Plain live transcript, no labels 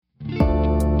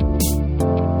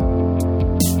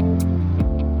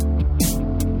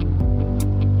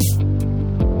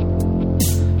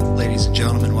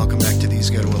gentlemen, welcome back to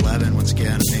These Go to 11. Once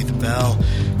again, I'm Nathan Bell.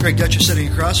 Greg Dutcher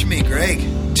sitting across from me. Greg,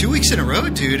 2 weeks in a row,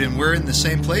 dude, and we're in the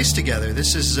same place together.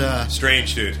 This is...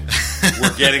 Strange, dude.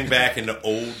 We're getting back into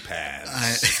old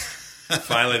paths.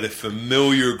 Finally, the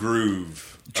familiar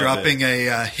groove. Dropping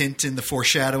a hint in the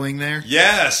foreshadowing there?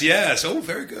 Yes. Oh,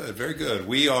 very good, very good.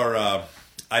 We are...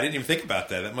 I didn't even think about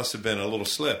that. That must have been a little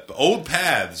slip. Old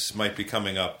paths might be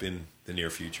coming up in the near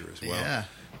future as well. Yeah.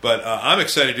 But I'm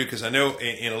excited, dude, because I know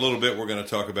in a little bit we're going to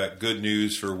talk about good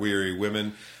news for weary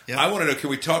women. Yep. I want to know, can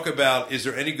we talk about, is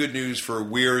there any good news for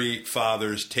weary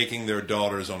fathers taking their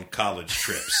daughters on college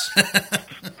trips?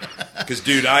 Because,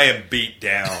 dude, I am beat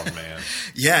down, man.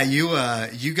 Yeah,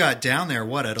 you got down there,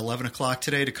 at 11 o'clock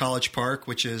today to College Park,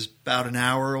 which is about an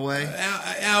hour away?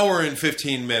 An hour and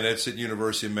 15 minutes at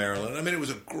University of Maryland. I mean, it was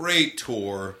a great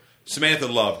tour. Samantha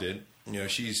loved it. You know,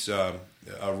 she's... a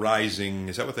rising,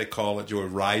 is that what they call it, Joe? A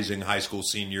rising high school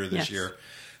senior this year.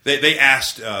 They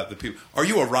asked the people, are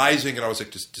you a rising? And I was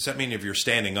like, does that mean if you're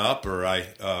standing up? Or I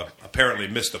apparently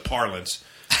missed the parlance.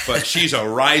 But she's a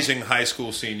rising high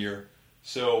school senior.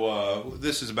 So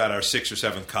this is about our 6th or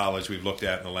 7th college we've looked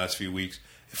at in the last few weeks.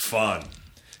 Fun. I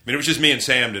mean, it was just me and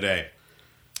Sam today.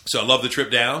 So I love the trip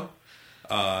down.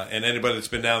 And anybody that's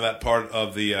been down that part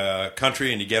of the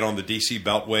country and you get on the D.C.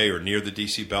 Beltway or near the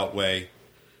D.C. Beltway,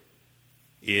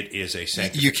 it is a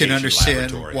sanctification You can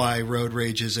understand laboratory. why road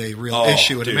rage is a real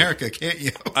issue in America, can't you?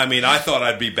 I mean, I thought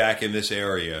I'd be back in this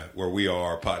area where we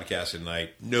are podcasting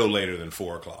night no later than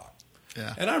 4 o'clock.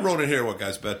 Yeah. And I rolled in here,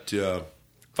 about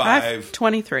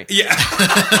 5:23. Yeah.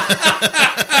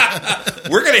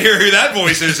 We're going to hear who that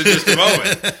voice is in just a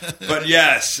moment. But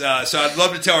yes, so I'd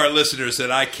love to tell our listeners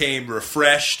that I came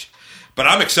refreshed, but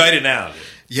I'm excited now, dude.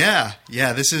 Yeah.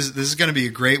 This is going to be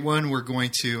a great one. We're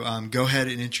going to go ahead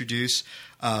and introduce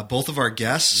both of our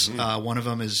guests. Mm-hmm. One of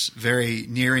them is very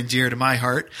near and dear to my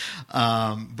heart.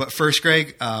 But first,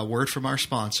 Greg, word from our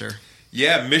sponsor.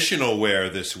 Yeah,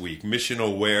 Missionalwear this week.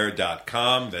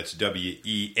 Missionalwear.com. That's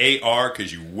W-E-A-R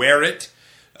because you wear it,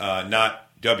 not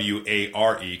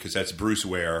W-A-R-E because that's Bruce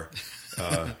Ware,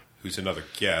 who's another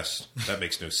guest. That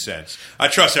makes no sense. I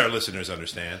trust our listeners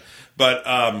understand. But...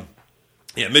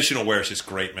 yeah, Missional Wear is just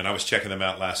great, man. I was checking them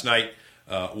out last night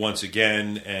once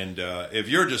again. And if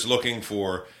you're just looking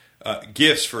for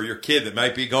gifts for your kid that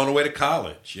might be going away to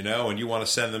college, and you want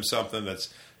to send them something that's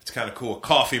kind of cool, a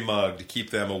coffee mug to keep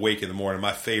them awake in the morning.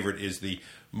 My favorite is the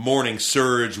Morning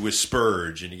Surge with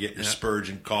Spurge. And you get your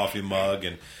Spurgeon coffee mug.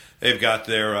 And they've got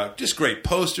their just great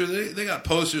posters. They got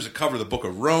posters that cover the book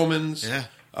of Romans. Yeah.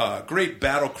 Great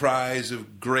battle cries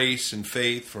of grace and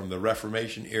faith from the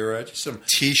Reformation era. Just some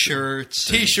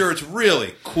T-shirts.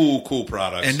 Really cool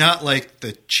products. And not like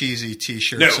the cheesy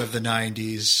T-shirts of the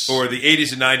 90s. Or the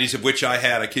 80s and 90s, of which I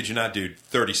had, I kid you not, dude,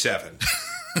 37.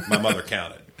 My mother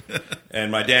counted.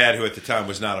 And my dad, who at the time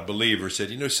was not a believer, said,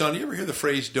 son, you ever hear the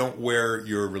phrase, don't wear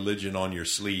your religion on your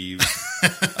sleeve?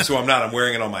 So I'm not. I'm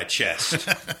wearing it on my chest.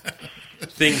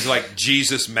 Things like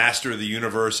Jesus, Master of the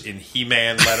Universe in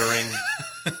He-Man lettering.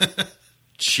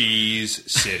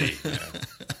 Cheese City.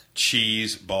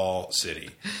 Cheese Ball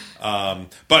City.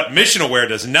 But Missionalwear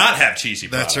does not have cheesy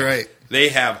products. That's right. They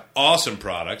have awesome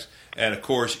products. And, of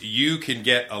course, you can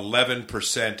get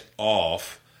 11%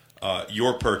 off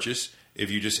your purchase if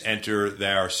you just enter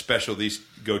our special, these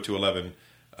go to 11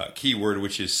 keyword,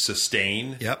 which is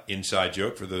sustain. Yep. Inside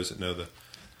joke for those that know the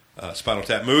Spinal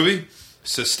Tap movie.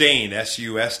 Sustain,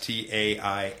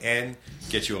 S-U-S-T-A-I-N,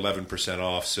 gets you 11%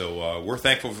 off. So we're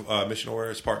thankful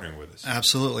Missionalwear is partnering with us.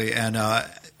 Absolutely. And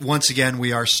once again,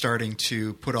 we are starting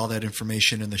to put all that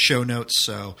information in the show notes.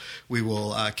 So we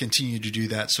will continue to do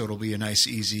that. So it'll be a nice,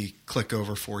 easy click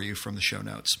over for you from the show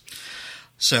notes.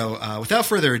 So without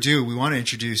further ado, we want to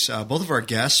introduce both of our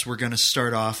guests. We're going to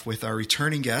start off with our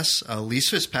returning guest, Elise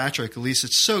Fitzpatrick. Elise,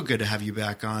 it's so good to have you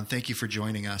back on. Thank you for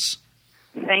joining us.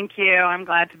 Thank you. I'm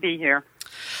glad to be here.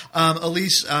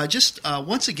 Elise, just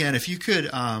once again, if you could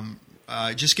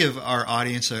just give our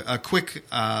audience a quick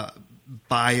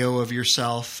bio of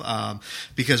yourself,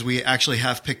 because we actually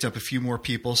have picked up a few more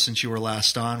people since you were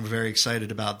last on. We're very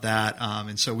excited about that.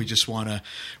 And so we just want to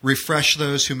refresh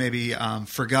those who maybe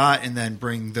forgot and then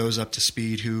bring those up to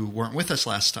speed who weren't with us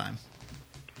last time.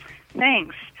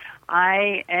 Thanks.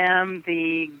 I am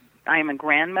a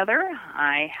grandmother.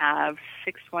 I have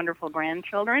 6 wonderful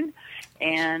grandchildren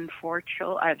and 3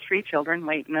 children.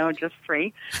 Wait, no, just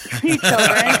 3. 3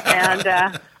 children.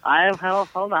 And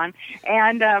hold on.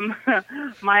 And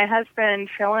my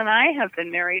husband Phil and I have been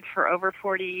married for over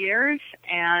 40 years,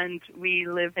 and we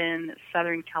live in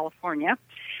Southern California.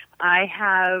 I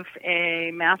have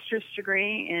a master's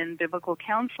degree in biblical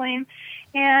counseling,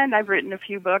 and I've written a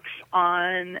few books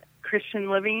on Christian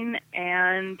living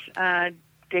and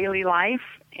daily life,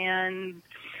 and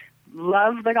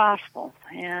love the gospel,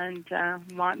 and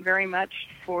want very much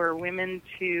for women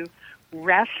to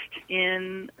rest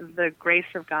in the grace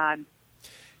of God.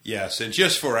 Yes, and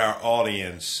just for our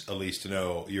audience, Elise, to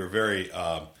know, you're very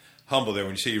humble there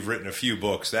when you say you've written a few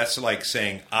books. That's like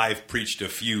saying I've preached a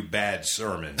few bad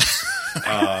sermons.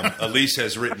 Elise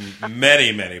has written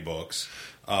many, many books,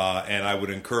 and I would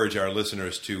encourage our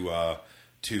listeners to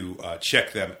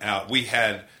check them out. We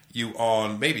had you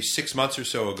on maybe 6 months or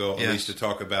so ago, yes, Elise, to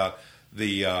talk about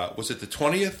the was it the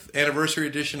 20th anniversary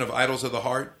edition of Idols of the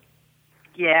Heart?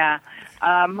 Yeah.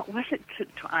 Was it?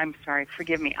 I'm sorry.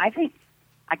 Forgive me. I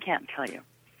can't tell you.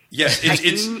 Yes,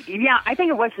 yeah, I think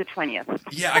it was the 20th.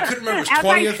 Yeah, I couldn't remember. It was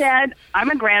 20th. As I said, I'm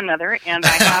a grandmother, and I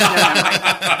have no memory.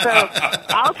 So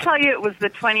I'll tell you it was the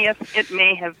 20th. It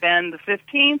may have been the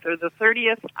 15th or the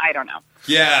 30th. I don't know.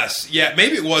 Yes, yeah,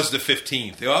 maybe it was the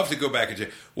 15th. You'll have to go back and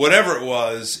check. Whatever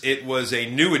it was a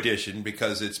new edition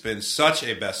because it's been such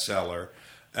a bestseller.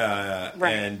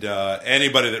 Right. And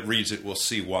anybody that reads it will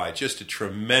see why. Just a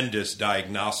tremendous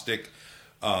diagnostic.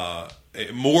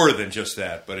 More than just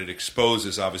that, but it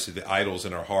exposes, obviously, the idols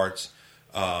in our hearts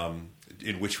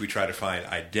in which we try to find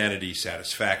identity,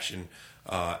 satisfaction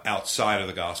outside of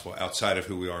the gospel, outside of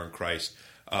who we are in Christ,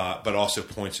 but also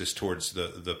points us towards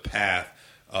the path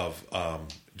of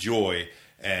joy.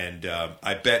 And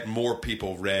I bet more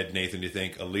people read, Nathan, do you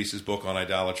think, Elise's book on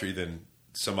idolatry than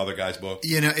some other guy's book?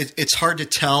 You know, it's hard to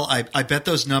tell. I bet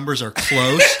those numbers are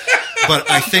close, but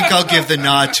I think I'll give the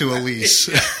nod to Elise.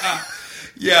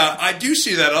 Yeah, I do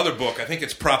see that other book. I think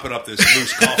it's propping up this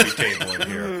loose coffee table in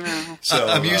here. So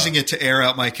I'm using it to air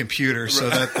out my computer so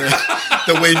that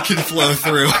the wind can flow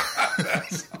through.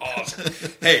 That's awesome.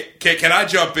 Hey, can I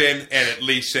jump in and at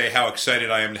least say how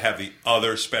excited I am to have the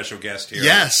other special guest here?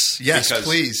 Yes, because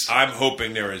please. I'm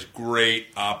hoping there is great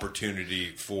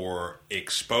opportunity for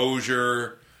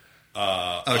exposure.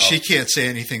 She can't say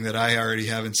anything that I already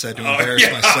haven't said to embarrass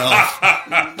myself.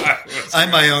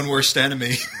 I'm my own worst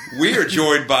enemy. We are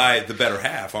joined by the better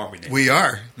half, aren't we, Nate? We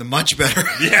are. The much better.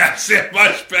 Yes,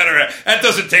 much better half. That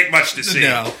doesn't take much to see.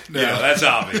 No. You know, that's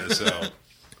obvious. So,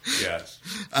 yes.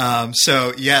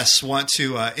 Want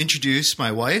to introduce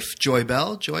my wife, Joy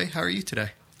Bell. Joy, how are you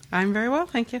today? I'm very well,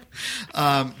 thank you.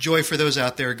 Joy, for those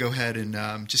out there, go ahead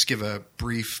and just give a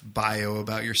brief bio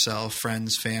about yourself,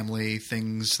 friends, family,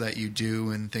 things that you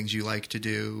do and things you like to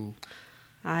do.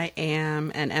 I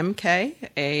am an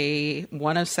MK,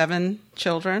 one of 7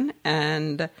 children,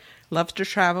 and love to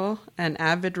travel, an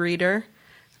avid reader,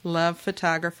 love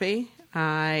photography.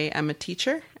 I am a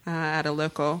teacher at a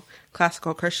local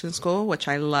classical Christian school, which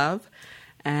I love,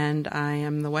 and I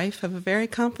am the wife of a very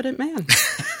confident man.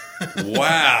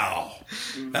 Wow.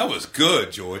 That was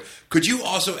good, Joy. Could you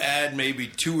also add maybe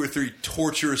 2 or 3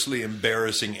 torturously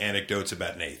embarrassing anecdotes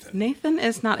about Nathan? Nathan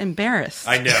is not embarrassed.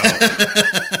 I know.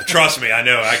 Trust me, I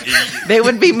know. They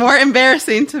would be more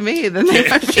embarrassing to me than they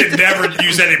would be. Can never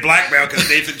use any blackmail because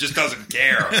Nathan just doesn't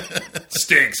care.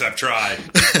 Stinks. I've tried.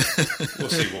 We'll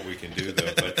see what we can do,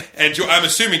 though. And Joy, I'm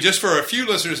assuming, just for a few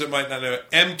listeners that might not know,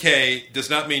 MK does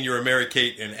not mean you're a Mary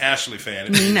Kate and Ashley fan.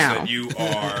 It means that you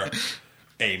are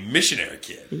a missionary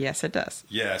kid. Yes, it does.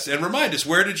 Yes. And remind us,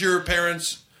 where have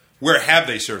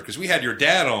they served? Because we had your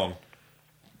dad on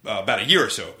about a year or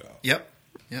so ago. Yep.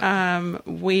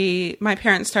 My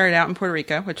parents started out in Puerto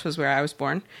Rico, which was where I was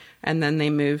born. And then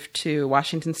they moved to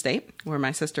Washington State, where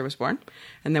my sister was born.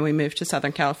 And then we moved to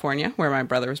Southern California, where my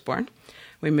brother was born.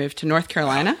 We moved to North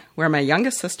Carolina, where my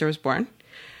youngest sister was born.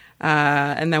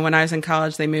 And then when I was in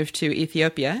college, they moved to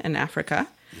Ethiopia in Africa.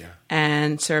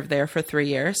 And served there for 3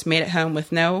 years, made it home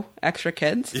with no extra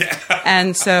kids. Yeah.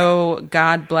 And so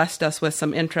God blessed us with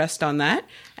some interest on that.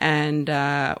 And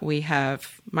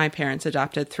my parents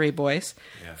adopted 3 boys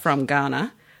from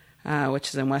Ghana, which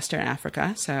is in Western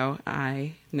Africa. So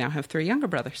I now have 3 younger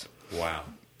brothers. Wow.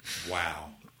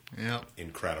 Yeah.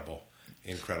 Incredible.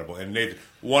 And Nathan,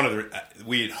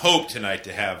 we had hoped tonight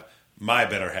to have my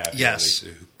better half, yes. Lisa,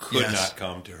 who could not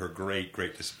come to her great,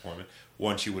 great disappointment.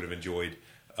 One, she would have enjoyed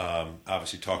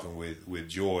obviously talking with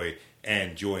Joy,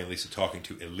 and Joy and Lisa talking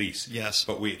to Elise. Yes.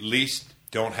 But we at least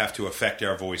don't have to affect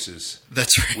our voices.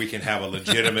 That's right. We can have a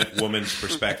legitimate woman's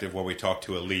perspective when we talk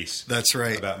to Elise. That's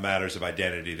right. About matters of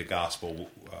identity, the gospel,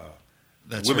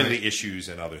 That's womanly right. issues,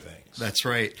 and other things. That's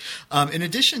right. In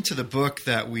addition to the book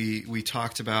that we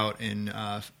talked about in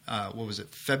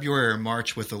February or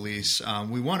March with Elise,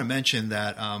 we want to mention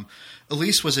that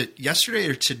Elise, was it yesterday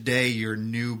or today your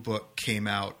new book came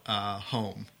out,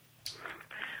 Home?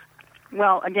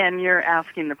 Well, again, you're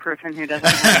asking the person who doesn't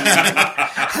know.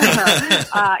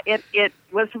 It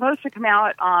was supposed to come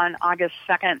out on August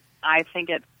 2nd. I think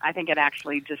it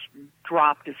actually just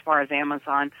dropped as far as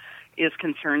Amazon is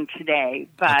concerned today,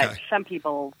 but some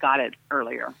people got it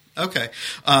earlier. Okay.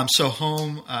 So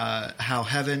Home, How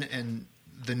Heaven and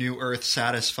the New Earth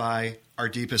Satisfy Our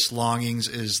Deepest Longings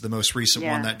is the most recent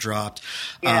one that dropped.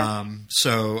 Yes.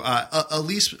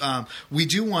 Elise, we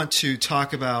do want to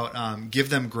talk about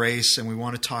Give Them Grace, and we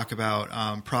want to talk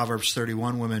about Proverbs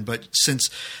 31 Women. But since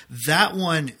that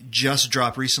one just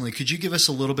dropped recently, could you give us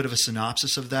a little bit of a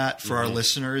synopsis of that for our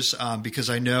listeners? Because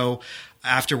I know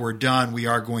after we're done, we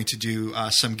are going to do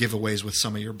some giveaways with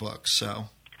some of your books. So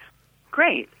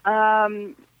great.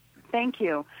 Thank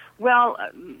you. Well,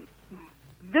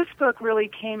 this book really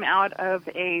came out of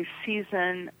a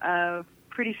season of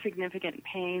pretty significant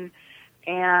pain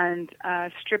and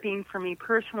stripping for me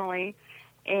personally,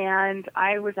 and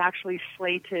I was actually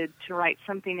slated to write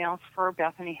something else for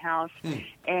Bethany House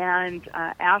and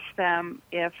asked them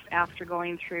if, after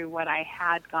going through what I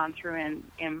had gone through and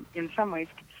in some ways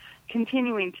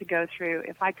continuing to go through,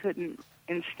 if I couldn't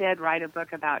instead write a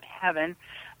book about heaven.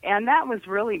 And that was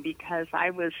really because I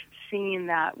was seeing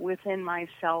that within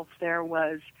myself there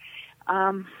was,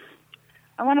 I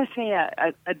want to say,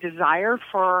 a desire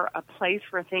for a place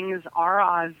where things are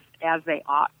as they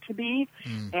ought to be,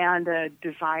 and a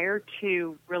desire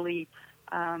to really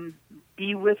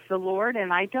be with the Lord.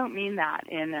 And I don't mean that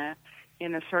in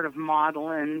a sort of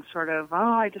model and sort of,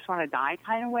 I just want to die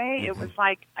kind of way. It was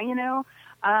like, I know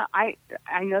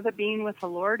that being with the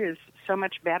Lord is so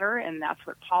much better, and that's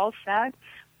what Paul said,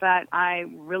 but I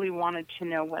really wanted to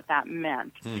know what that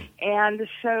meant. And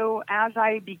so as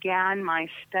I began my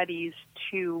studies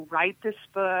to write this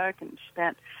book and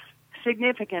spent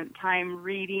significant time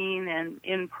reading and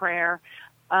in prayer,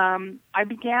 I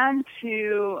began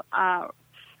to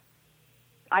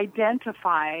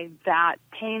identify that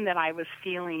pain that I was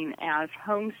feeling as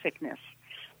homesickness.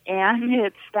 And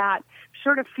it's that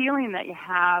sort of feeling that you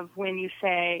have when you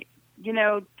say,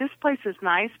 this place is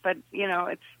nice, but,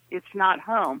 it's not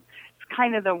home. It's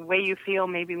kind of the way you feel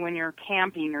maybe when you're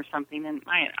camping or something. And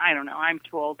I don't know, I'm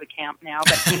too old to camp now,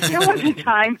 but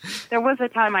there was a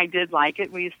time I did like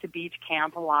it. We used to beach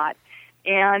camp a lot.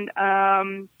 And,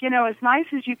 as nice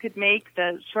as you could make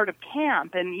the sort of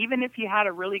camp, and even if you had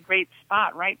a really great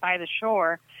spot right by the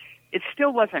shore, it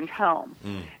still wasn't home.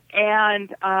 And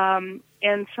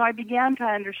so I began to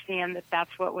understand that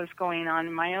that's what was going on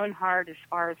in my own heart as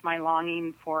far as my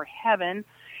longing for heaven.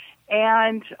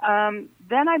 And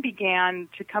then I began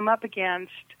to come up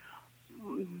against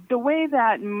the way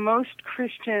that most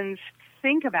Christians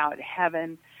think about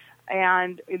heaven,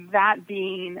 and that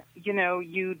being,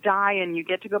 you die and you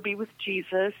get to go be with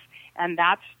Jesus, and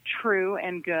that's true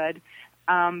and good.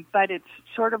 But it's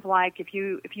sort of like if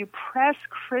you press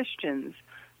Christians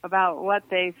about what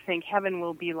they think heaven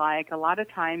will be like, a lot of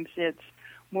times it's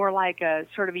more like a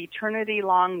sort of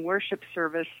eternity-long worship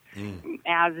service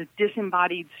as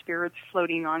disembodied spirits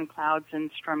floating on clouds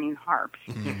and strumming harps.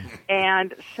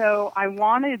 And so I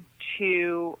wanted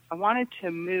to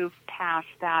move past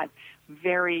that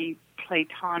very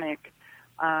Platonic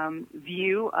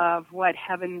view of what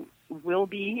heaven will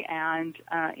be, and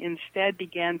instead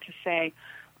began to say,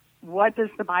 what does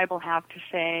the Bible have to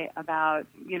say about,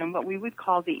 what we would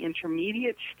call the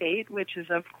intermediate state, which is,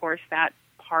 of course, that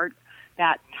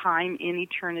time in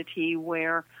eternity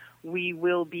where we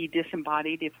will be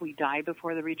disembodied if we die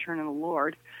before the return of the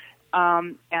Lord.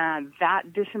 And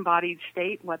that disembodied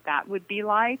state, what that would be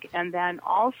like. And then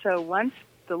also, once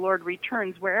the Lord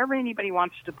returns, wherever anybody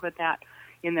wants to put that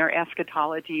in their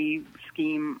eschatology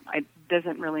scheme, it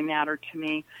doesn't really matter to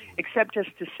me, except just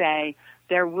to say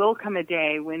there will come a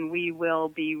day when we will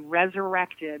be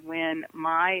resurrected, when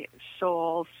my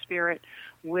soul, spirit,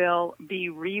 will be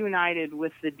reunited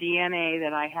with the DNA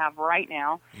that I have right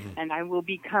now, and I will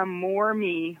become more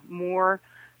me, more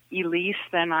Elise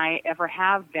than I ever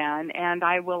have been, and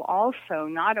I will also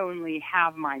not only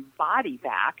have my body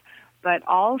back, but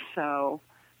also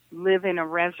live in a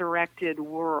resurrected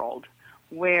world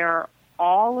where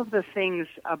all of the things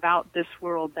about this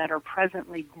world that are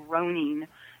presently groaning,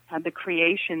 the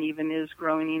creation even is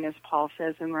groaning, as Paul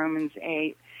says in Romans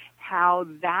 8, how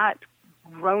that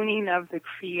groaning of the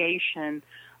creation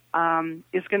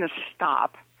is going to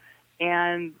stop.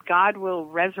 And God will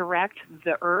resurrect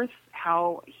the earth.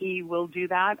 How he will do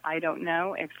that, I don't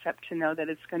know, except to know that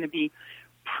it's going to be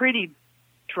pretty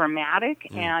dramatic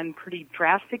and pretty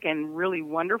drastic and really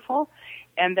wonderful.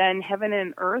 And then heaven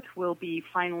and earth will be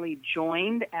finally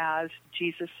joined, as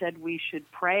Jesus said we should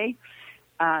pray.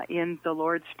 in the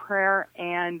Lord's Prayer,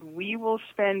 and we will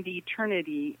spend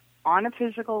eternity on a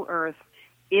physical earth,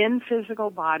 in physical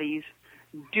bodies,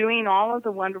 doing all of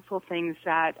the wonderful things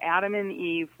that Adam and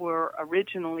Eve were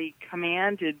originally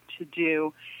commanded to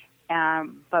do,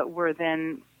 but were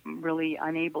then really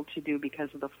unable to do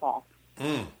because of the fall.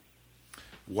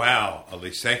 Wow,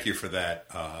 Elise, thank you for that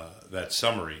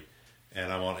summary.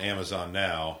 And I'm on Amazon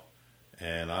now,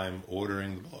 and I'm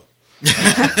ordering the book.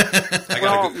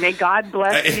 May God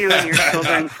bless you and your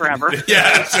children forever.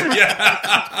 Yes,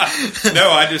 yeah.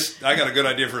 No, I got a good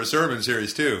idea for a sermon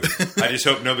series too. I just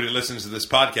hope nobody listens to this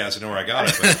podcast and know where I got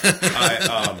it.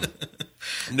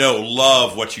 But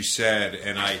love what you said,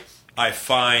 and I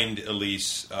find,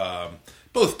 Elise,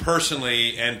 both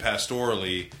personally and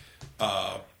pastorally,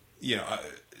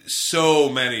 so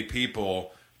many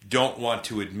people don't want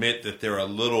to admit that they're a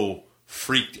little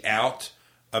freaked out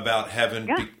about heaven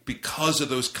because of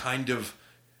those kind of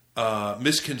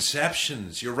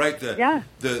misconceptions. You're right. The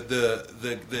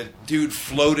dude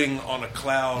floating on a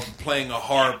cloud, playing a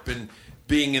harp, and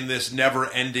being in this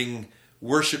never-ending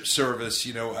worship service.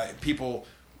 People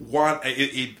want,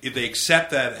 if they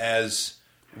accept that as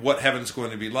what heaven's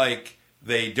going to be like,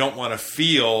 they don't want to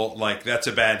feel like that's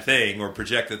a bad thing or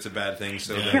project that's a bad thing.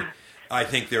 So I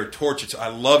think they're tortured. So I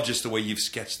love just the way you've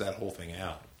sketched that whole thing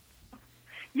out.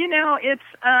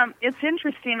 It's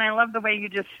interesting. I love the way you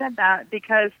just said that,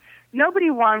 because nobody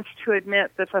wants to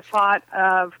admit that the thought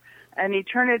of an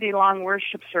eternity-long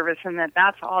worship service and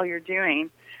that's all you're doing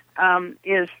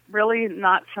is really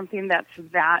not something that's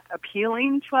that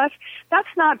appealing to us.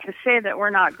 That's not to say that we're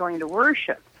not going to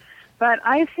worship. But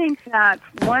I think that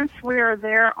once we're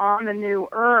there on the new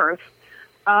earth,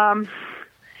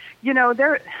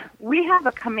 we have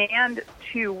a command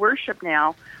to worship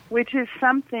now, which is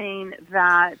something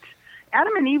that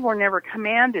Adam and Eve were never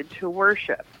commanded to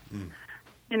worship.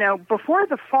 Before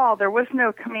the fall, there was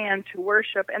no command to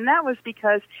worship, and that was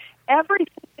because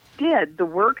everything they did, the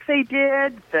work they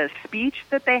did, the speech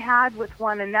that they had with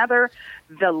one another,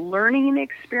 the learning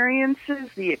experiences,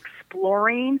 the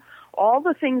exploring, all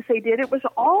the things they did, it was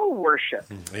all worship.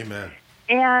 Amen.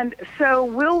 And so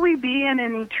will we be in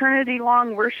an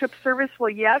eternity-long worship service? Well,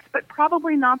 yes, but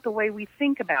probably not the way we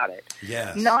think about it.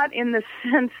 Yes. Not in the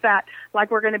sense that, like,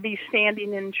 we're going to be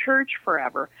standing in church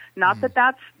forever. Not that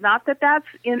that's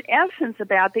in essence a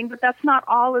bad thing, but that's not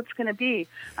all it's going to be.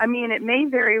 I mean, it may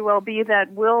very well be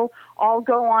that we'll all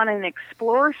go on and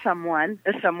explore somewhere,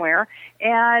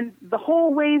 and the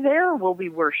whole way there we'll be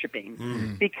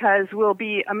worshiping because we'll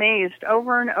be amazed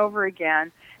over and over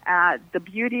again at the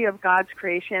beauty of God's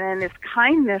creation and His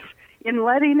kindness in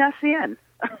letting us in.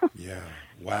 Yeah.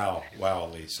 Wow,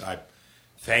 Elise. I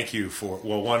thank you for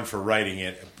writing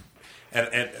it.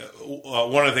 And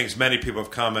one of the things many people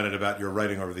have commented about your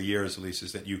writing over the years, Elise,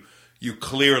 is that you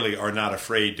clearly are not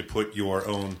afraid to put your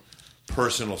own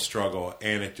personal struggle,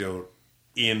 anecdote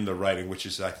in the writing, which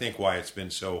is, I think, why it's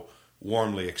been so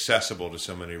warmly accessible to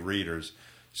so many readers.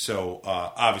 So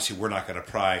obviously we're not going to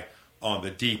pry on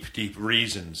the deep, deep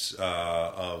reasons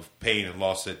of pain and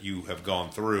loss that you have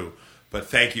gone through. But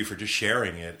thank you for just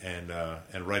sharing it and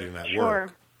writing that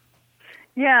work.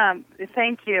 Yeah,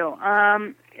 thank you.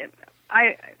 I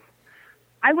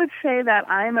would say that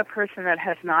I'm a person that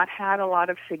has not had a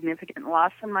lot of significant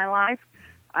loss in my life.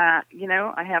 I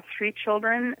have 3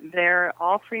 children. They're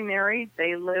all 3 married.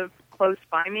 They live close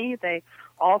by me. They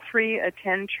all 3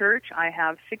 attend church. I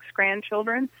have 6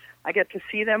 grandchildren. I get to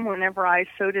see them whenever I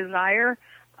so desire.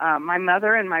 My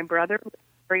mother and my brother are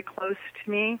very close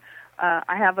to me.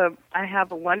 I have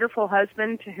a wonderful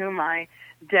husband to whom I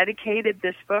dedicated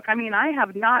this book. I mean, I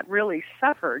have not really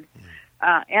suffered.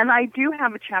 And I do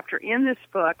have a chapter in this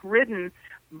book written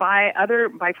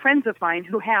by friends of mine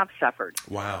who have suffered.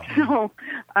 Wow. So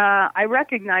I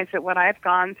recognize that what I've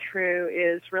gone through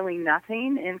is really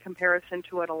nothing in comparison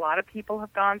to what a lot of people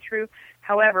have gone through.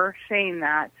 However, saying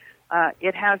that,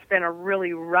 it has been a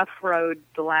really rough road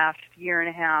the last year and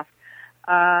a half,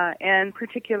 and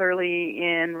particularly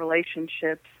in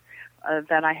relationships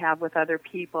that I have with other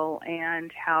people,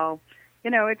 and how,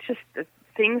 it's just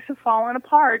things have fallen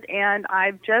apart, and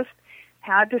I've just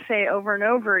had to say over and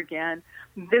over again,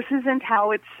 this isn't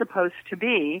how it's supposed to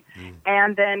be,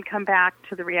 and then come back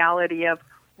to the reality of,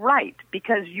 right,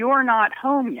 because you're not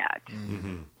home yet.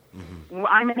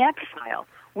 I'm in exile.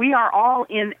 We are all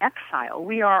in exile.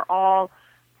 We are all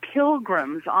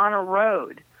pilgrims on a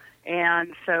road.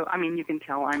 And so, I mean, you can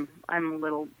tell I'm a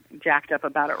little jacked up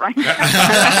about it right now.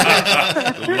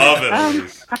 Love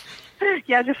it.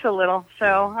 Yeah, just a little. So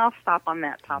I'll stop on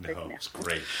that topic now. It's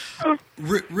great.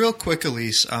 Real quick,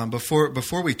 Elise,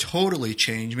 before we totally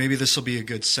change, maybe this will be a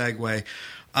good segue.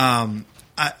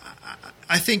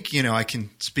 I think, I can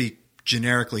speak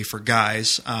generically for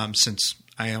guys, since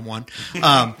I am one.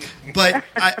 But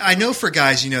I know for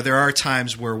guys, there are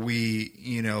times where we,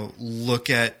 look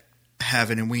at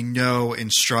heaven and we know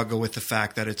and struggle with the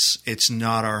fact that it's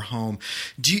not our home.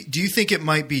 Do you think it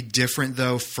might be different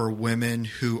though for women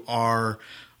who are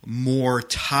more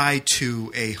tied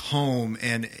to a home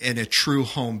and a true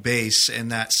home base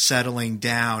and that settling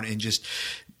down and just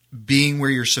being where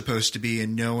you're supposed to be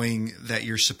and knowing that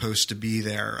you're supposed to be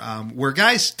there, where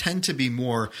guys tend to be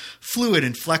more fluid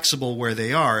and flexible where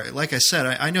they are? Like I said,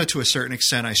 I know to a certain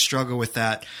extent I struggle with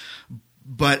that,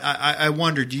 but I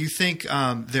wonder, do you think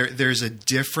there's a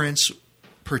difference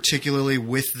particularly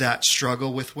with that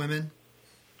struggle with women?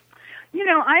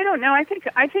 I don't know.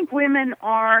 I think women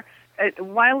are,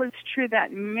 while it's true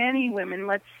that many women,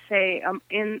 let's say,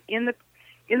 in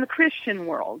the Christian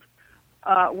world,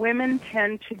 women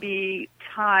tend to be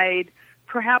tied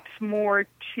perhaps more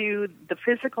to the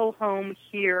physical home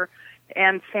here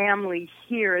and family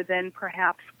here than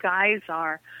perhaps guys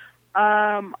are.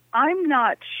 I'm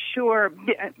not sure.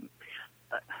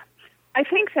 I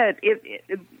think that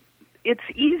it's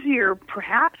easier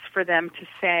perhaps for them to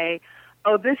say,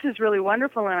 oh, this is really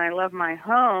wonderful and I love my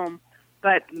home,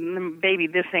 but baby,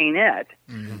 this ain't it.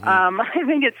 Mm-hmm. I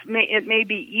think it may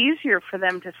be easier for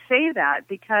them to say that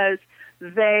because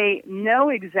they know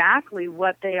exactly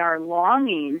what they are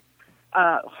longing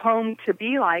home to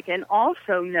be like, and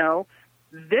also know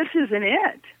this isn't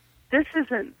it. This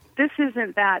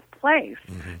isn't that place.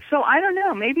 Mm-hmm. So I don't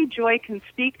know. Maybe Joy can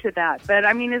speak to that. But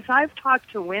I mean, as I've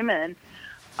talked to women,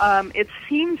 it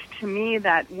seems to me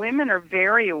that women are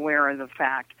very aware of the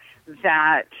fact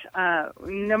that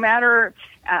no matter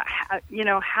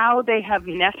how they have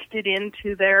nested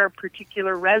into their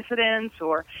particular residence,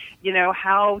 or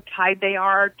how tied they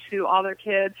are to all their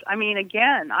kids. I mean,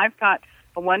 again, I've got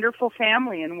a wonderful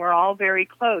family and we're all very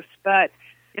close, but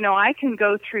I can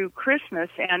go through Christmas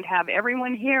and have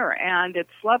everyone here and it's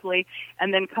lovely,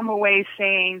 and then come away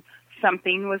saying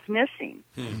something was missing.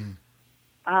 Mm-hmm.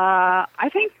 I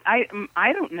think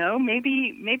I don't know.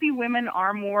 Maybe women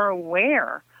are more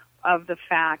aware of the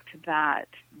fact that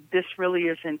this really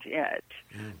isn't it.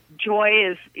 Mm. Joy,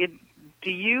 is it?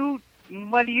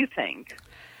 What do you think?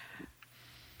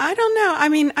 I don't know. I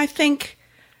mean, I think,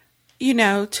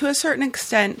 to a certain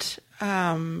extent,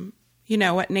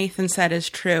 what Nathan said is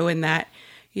true in that,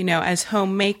 as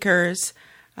homemakers,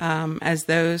 as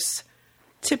those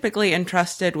typically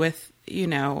entrusted with,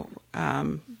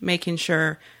 making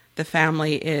sure the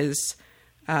family is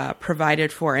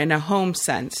provided for in a home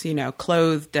sense,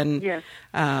 clothed and, yes.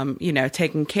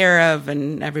 Taken care of,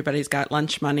 and everybody's got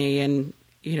lunch money and,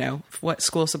 what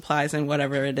school supplies and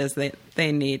whatever it is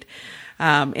they need.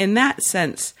 In that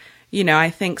sense, I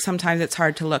think sometimes it's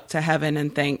hard to look to heaven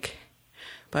and think,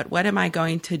 but what am I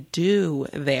going to do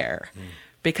there? Mm.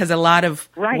 Because a lot of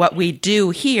what we do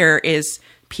here is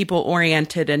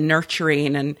people-oriented and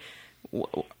nurturing, and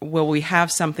will we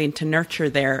have something to nurture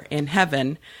there in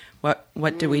heaven?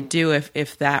 What do we do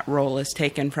if that role is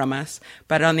taken from us?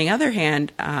 But on the other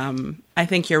hand, I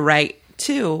think you're right,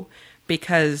 too,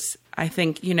 because I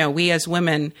think, we as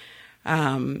women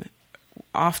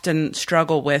often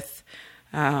struggle with,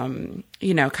 kind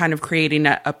of creating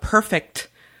a perfect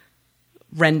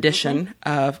rendition mm-hmm.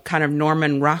 of kind of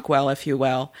Norman Rockwell, if you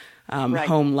will,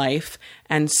 home life.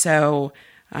 And so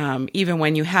even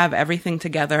when you have everything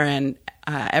together and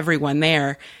everyone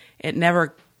there, it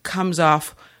never comes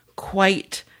off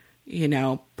quite,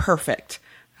 perfect.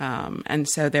 And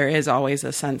so there is always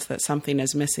a sense that something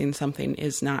is missing, something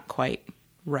is not quite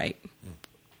right.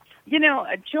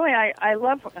 Joy, I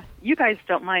love, you guys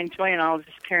don't mind, Joy and I'll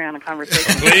just carry on a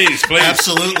conversation. Please.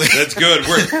 Absolutely. That's good.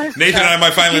 Nathan and I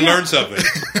might finally learn something.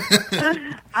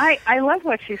 I love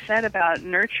what you said about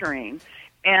nurturing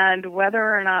and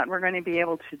whether or not we're going to be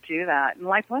able to do that. And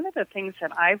like one of the things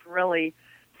that I've really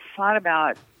thought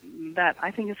about that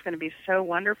I think is going to be so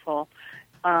wonderful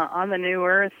on the new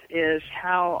earth is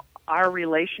how our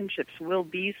relationships will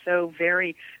be so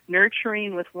very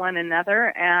nurturing with one another.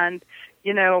 And,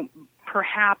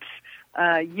 perhaps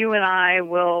you and I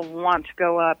will want to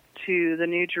go up to the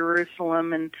New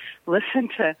Jerusalem and listen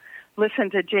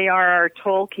to J.R.R.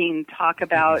 Tolkien talk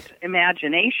about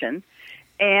imagination,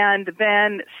 and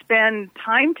then spend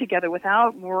time together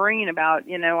without worrying about,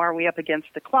 are we up against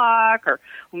the clock, or,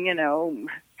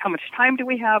 how much time do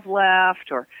we have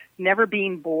left, or never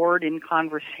being bored in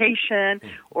conversation,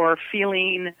 or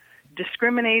feeling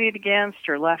discriminated against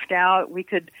or left out. We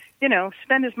could,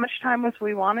 spend as much time as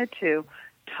we wanted to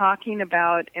talking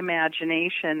about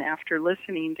imagination after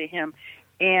listening to him.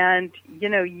 And,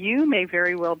 you may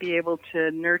very well be able to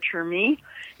nurture me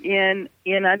in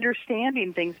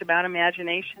understanding things about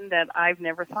imagination that I've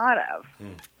never thought of.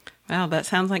 Wow, that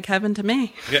sounds like heaven to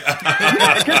me. Doesn't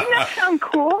that sound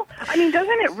cool? I mean,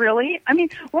 doesn't it really? I mean,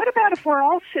 what about if we're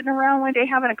all sitting around one day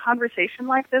having a conversation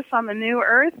like this on the new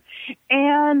earth,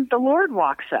 and the Lord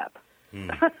walks up?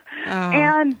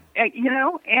 And,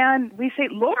 and we say,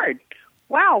 Lord,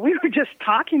 wow, we were just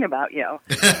talking about you.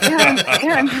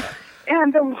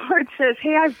 And the Lord says,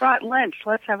 hey, I've brought lunch.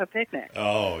 Let's have a picnic.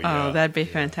 Oh, yeah. Oh, that'd be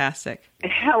fantastic.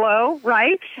 Hello,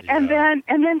 right? Yeah.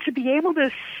 And then to be able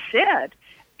to sit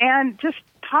and just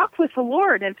talk with the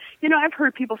Lord. And, I've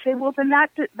heard people say, well, then that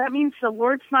means the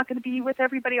Lord's not going to be with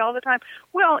everybody all the time.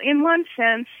 Well, in one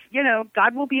sense,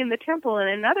 God will be in the temple. And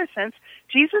in another sense,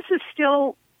 Jesus is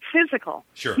still physical.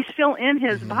 Sure. He's still in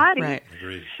his body. Right.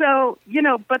 Agreed. So,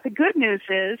 but the good news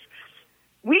is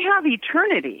we have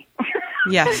eternity.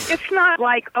 Yes. It's not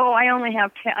like, I only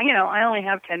have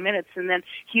 10 minutes, and then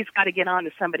he's got to get on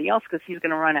to somebody else because he's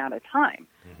going to run out of time.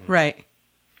 Right.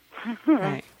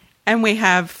 Right. And we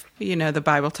have, the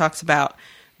Bible talks about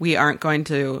we aren't going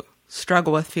to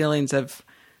struggle with feelings of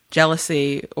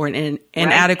jealousy or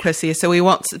inadequacy. So we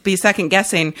won't be second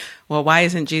guessing, well, why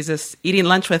isn't Jesus eating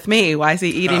lunch with me? Why is he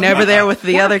eating over there with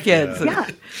the other kids?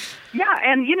 Yeah,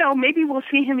 and maybe we'll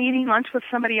see him eating lunch with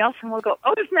somebody else, and we'll go,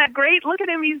 "Oh, isn't that great? Look at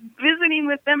him; he's visiting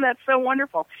with them. That's so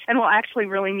wonderful." And we'll actually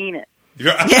really mean it.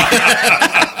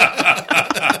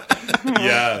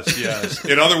 Yes.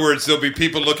 In other words, there'll be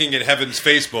people looking at Heaven's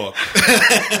Facebook,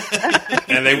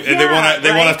 and they want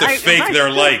to have to fake their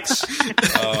likes.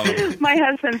 My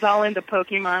husband's all into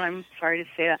Pokemon. I'm sorry to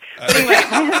say that. But anyway,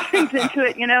 my husband's into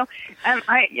it, and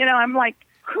I'm like,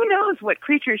 who knows what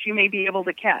creatures you may be able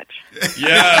to catch?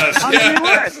 Yes. On the new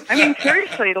earth. I mean,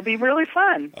 seriously, it'll be really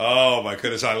fun. Oh my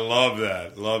goodness, I love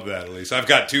that. Love that, Elise. I've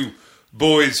got two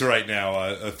boys right now,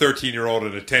 a 13-year-old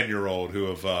and a 10-year-old,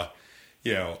 who have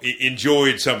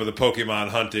enjoyed some of the Pokemon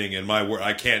hunting. And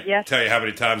I can't tell you how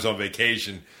many times on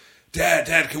vacation,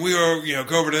 Dad, can we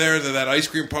go over to that ice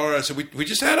cream parlor? I said, we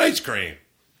just had ice cream.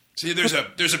 See, there's a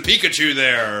Pikachu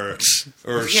there,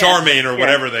 or Charmaine, or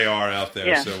whatever they are out there.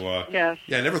 Yeah. So,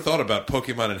 I never thought about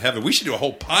Pokemon in heaven. We should do a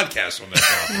whole podcast on that.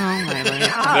 Oh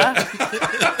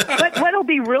my But what'll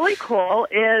be really cool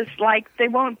is they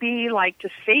won't be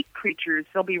just fake creatures.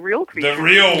 They'll be real creatures. The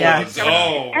real ones.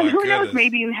 Oh, and who goodness. knows?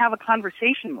 Maybe you can have a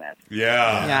conversation with.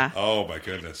 Yeah. Oh my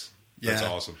goodness. That's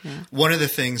awesome. Yeah. One of the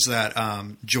things that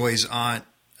Joy's aunt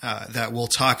that we'll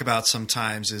talk about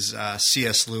sometimes is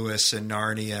C.S. Lewis and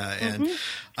Narnia, and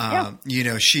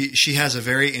she has a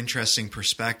very interesting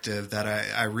perspective that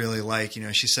I really like.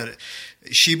 She said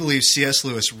she believes C.S.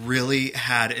 Lewis really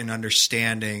had an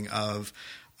understanding of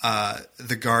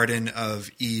the Garden of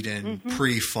Eden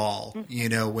pre-fall,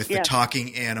 with the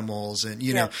talking animals, and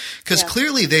because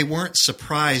clearly they weren't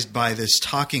surprised by this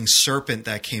talking serpent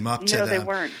that came up to them. No, they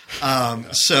weren't.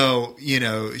 So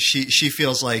she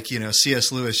feels like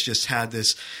C.S. Lewis just had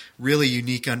this really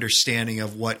unique understanding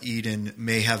of what Eden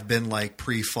may have been like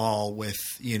pre-fall, with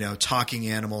talking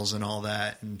animals and all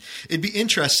that, and it'd be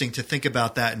interesting to think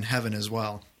about that in heaven as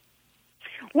well.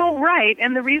 Well, right,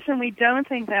 and the reason we don't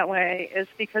think that way is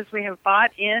because we have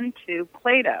bought into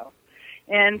Plato.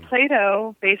 And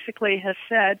Plato basically has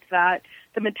said that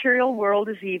the material world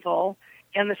is evil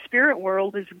and the spirit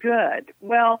world is good.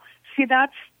 Well, see,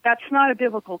 that's not a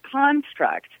biblical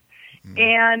construct.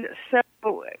 And so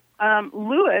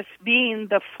Lewis, being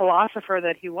the philosopher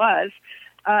that he was,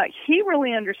 he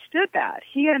really understood that.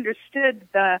 He understood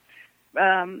the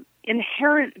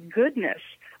inherent goodness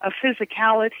of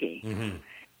physicality.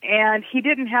 And he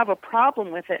didn't have a problem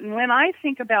with it. And when I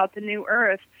think about the new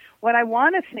earth, what I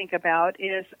want to think about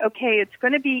is, okay, it's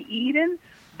going to be Eden,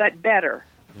 but better.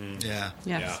 Yeah.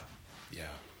 Yes. Yeah.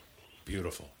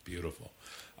 Beautiful. Do you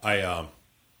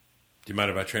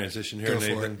mind if I transition here, Go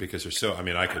Nathan? for it. Because there's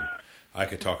I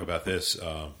could talk about this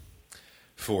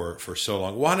for so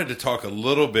long. Wanted to talk a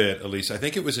little bit, Elise. I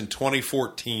think it was in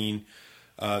 2014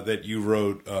 that you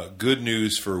wrote "Good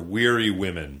News for Weary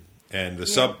Women," and the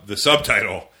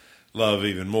subtitle, love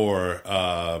even more,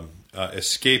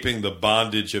 escaping the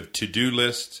bondage of to-do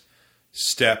lists,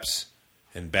 steps,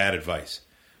 and bad advice,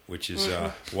 which is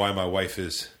why my wife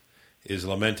is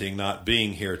lamenting not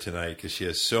being here tonight, because she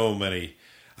has so many,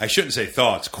 I shouldn't say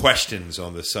thoughts, questions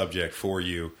on the subject for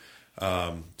you.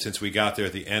 Since we got there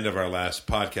at the end of our last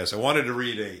podcast, I wanted to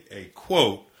read a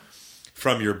quote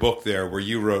from your book there where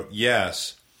you wrote,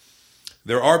 yes,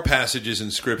 there are passages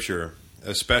in Scripture,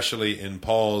 especially in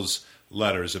Paul's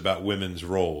letters, about women's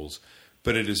roles,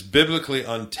 but it is biblically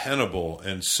untenable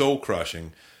and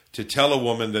soul-crushing to tell a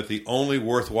woman that the only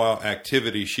worthwhile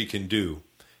activity she can do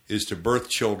is to birth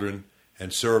children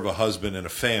and serve a husband and a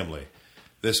family.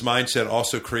 This mindset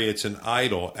also creates an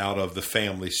idol out of the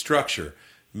family structure,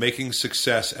 making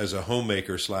success as a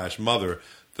homemaker/mother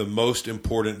the most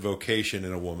important vocation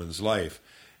in a woman's life.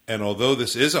 And although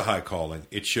this is a high calling,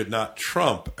 it should not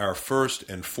trump our first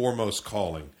and foremost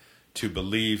calling to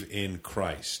believe in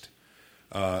Christ.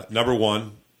 Number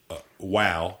one,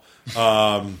 wow.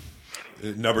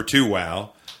 Number two,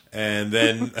 wow. And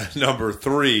then number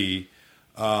three,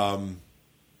 I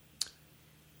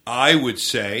would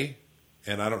say,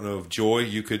 and I don't know if Joy,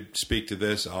 you could speak to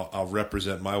this. I'll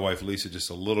represent my wife, Lisa, just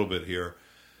a little bit here,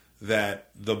 that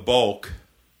the bulk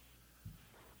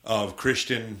of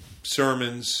Christian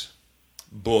sermons,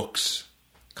 books,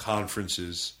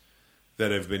 conferences that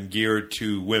have been geared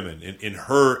to women in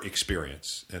her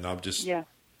experience, and I'm just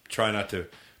trying not to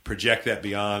project that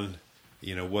beyond,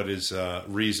 what is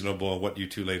reasonable and what you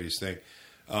two ladies think,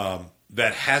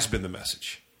 that has been the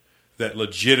message, that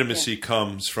legitimacy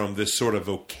comes from this sort of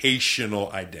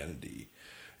vocational identity.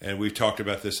 And we've talked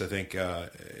about this, I think,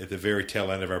 at the very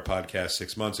tail end of our podcast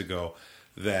 6 months ago,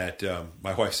 that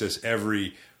my wife says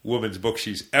every woman's book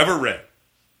she's ever read,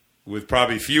 with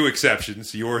probably few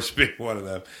exceptions, yours being one of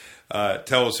them,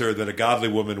 tells her that a godly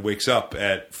woman wakes up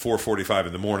at 4:45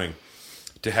 in the morning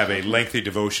to have a lengthy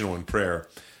devotional and prayer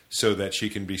so that she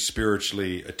can be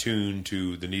spiritually attuned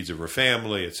to the needs of her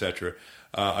family, etc.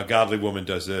 A godly woman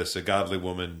does this, a godly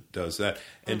woman does that.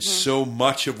 And so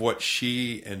much of what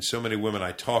she and so many women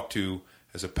I talk to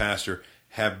as a pastor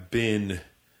have been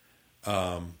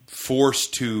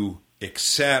forced to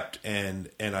accept and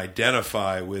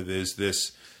identify with is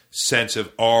this sense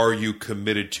of, are you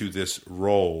committed to this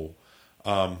role?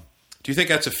 Do you think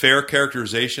that's a fair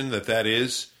characterization, that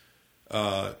is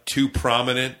too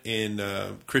prominent in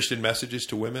Christian messages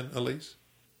to women, Elise?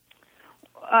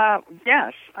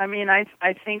 Yes. I mean, I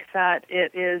think that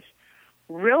it is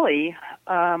really,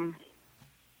 aside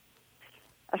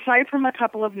from a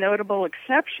couple of notable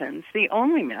exceptions, the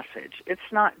only message. It's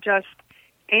not just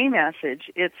a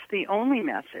message, it's the only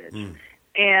message.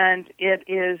 And it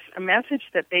is a message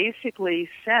that basically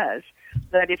says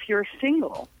that if you're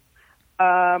single,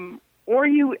 or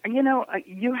you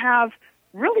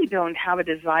really don't have a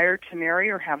desire to marry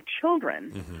or have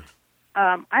children,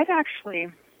 I'm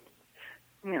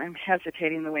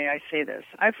hesitating the way I say this.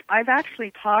 I've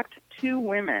actually talked to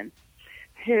women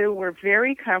who were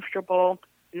very comfortable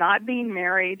not being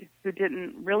married, who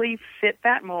didn't really fit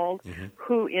that mold,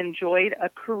 who enjoyed a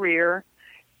career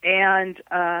and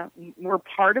were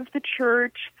part of the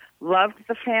church, loved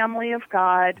the family of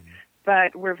God,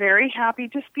 but were very happy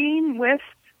just being with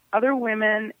other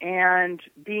women and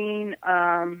being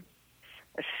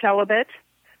celibate.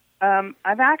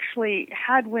 I've actually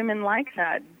had women like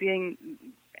that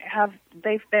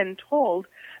they've been told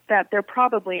that they're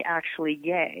probably actually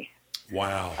gay.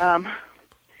 Wow.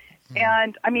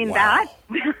 And I mean,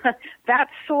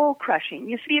 that's soul crushing.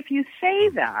 You see, if you say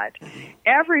that,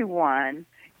 everyone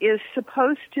is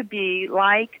supposed to be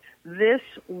like this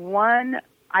one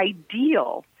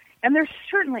ideal. And there's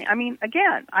certainly,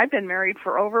 again, I've been married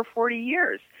for over 40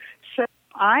 years. So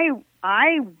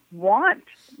I want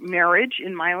marriage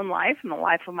in my own life and the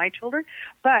life of my children.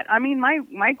 But,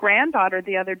 my granddaughter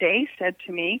the other day said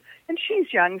to me, and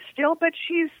she's young still, but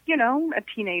she's, a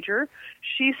teenager.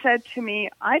 She said to me,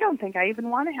 I don't think I even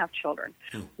want to have children.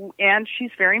 And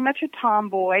she's very much a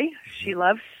tomboy. She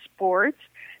loves sports.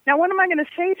 Now, what am I going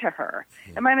to say to her?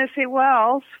 Am I going to say,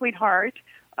 well, sweetheart,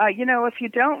 if you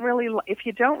don't really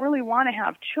want to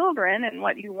have children and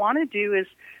what you want to do is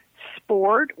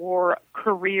sport or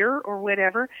career or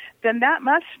whatever, then that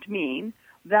must mean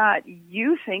that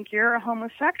you think you're a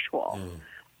homosexual.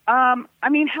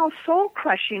 How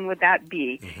soul-crushing would that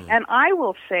be? And I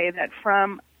will say that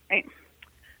I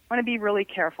want to be really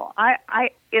careful.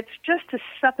 It's just a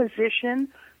supposition,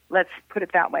 let's put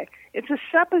it that way. It's a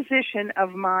supposition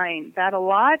of mine that a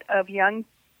lot of young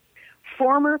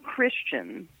former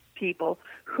Christian people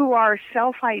who are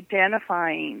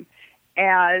self-identifying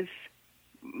as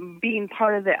being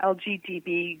part of the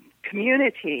LGBT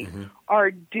community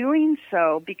are doing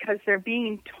so because they're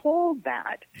being told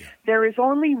that there is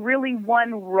only really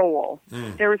one role.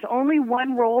 There is only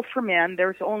one role for men.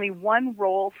 There's only one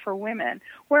role for women.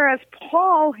 Whereas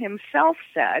Paul himself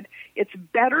said it's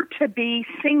better to be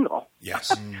single.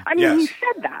 Yes. He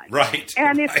said that. Right.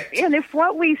 And if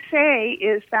what we say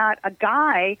is that a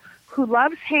guy who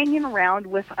loves hanging around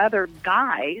with other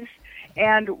guys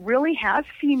and really has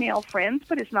female friends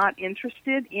but is not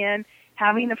interested in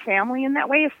having a family in that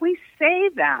way, if we say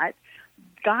that,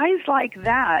 guys like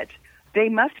that they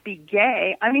must be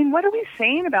gay. I mean, what are we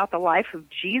saying about the life of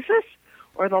Jesus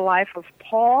or the life of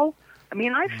Paul? I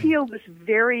mean, I feel this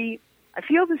very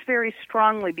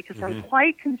strongly because I'm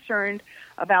quite concerned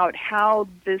about how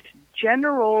this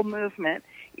gender role movement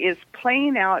is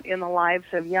playing out in the lives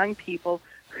of young people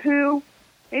who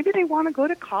maybe they want to go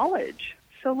to college.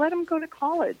 So let them go to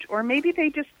college. Or maybe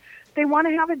they want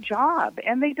to have a job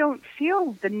and they don't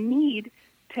feel the need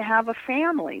to have a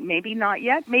family. Maybe not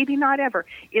yet, maybe not ever.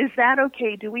 Is that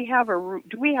okay? Do we have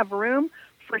room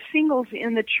for singles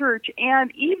in the church,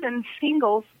 and even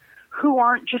singles who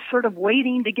aren't just sort of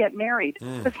waiting to get married,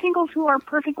 but singles who are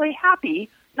perfectly happy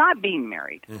not being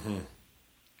married?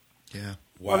 Yeah.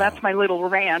 Wow. Well, that's my little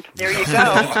rant. There you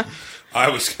go. I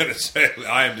was going to say,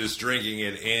 I am just drinking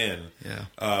it in.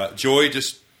 Yeah. Joy,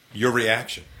 just your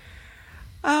reaction.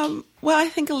 Well, I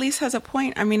think Elise has a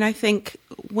point. I mean, I think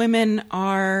women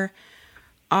are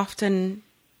often,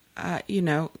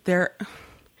 they're,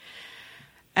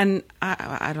 and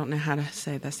I don't know how to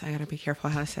say this. I got to be careful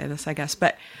how to say this, I guess.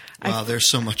 But wow, they're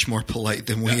so much more polite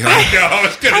than we are. I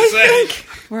was going to say. Think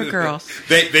we're girls.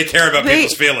 They care about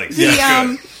people's feelings.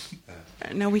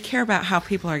 No, we care about how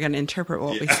people are going to interpret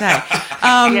what we say.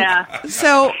 Yeah.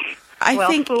 So I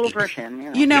think, fool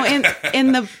version.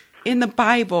 in the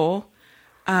Bible,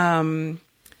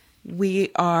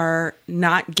 we are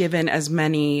not given as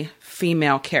many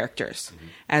female characters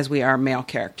as we are male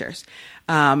characters.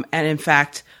 And in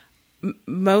fact,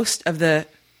 most of the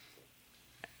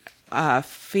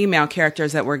female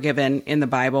characters that we're given in the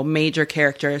Bible, major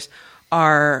characters,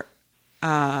 are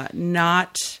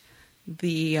not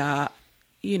the,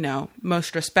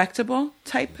 most respectable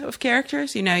type of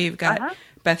characters. You've got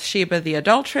Bathsheba the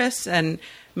adulteress and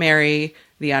Mary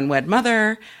the unwed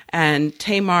mother, and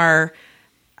Tamar.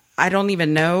 I don't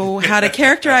even know how to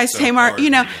characterize Tamar.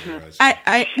 She's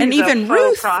and even a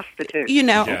Ruth, prostitute.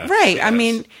 Right? Yes. I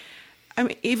mean,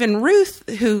 even Ruth,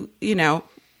 who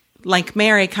like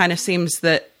Mary, kind of seems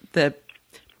the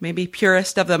maybe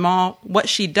purest of them all. What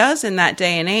she does in that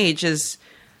day and age is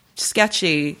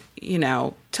sketchy,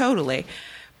 totally.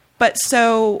 But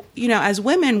so, as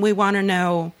women, we want to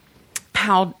know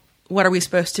what are we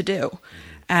supposed to do?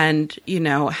 And,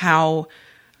 how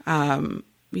are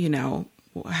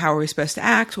we supposed to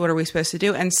act? What are we supposed to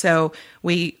do? And so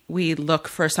we look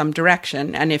for some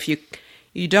direction. And if you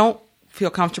don't feel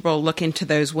comfortable looking to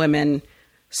those women,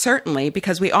 certainly,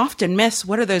 because we often miss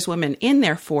what are those women in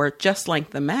there for, just like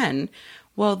the men.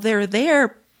 Well, they're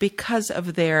there because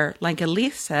of their, like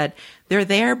Elise said, they're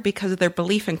there because of their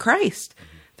belief in Christ.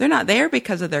 They're not there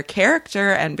because of their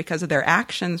character and because of their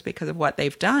actions, because of what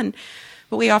they've done.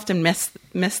 But we often miss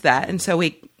that. And so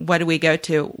what do we go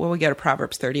to? Well, we go to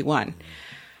Proverbs 31.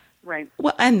 Right.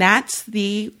 Well, and that's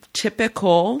the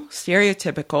typical,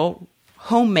 stereotypical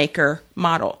homemaker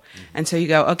model. And so you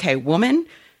go, okay, woman,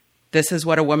 this is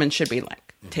what a woman should be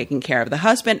like, taking care of the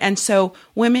husband. And so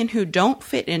women who don't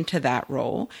fit into that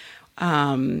role,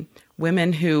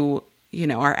 women who,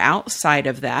 are outside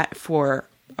of that for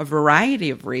a variety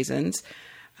of reasons,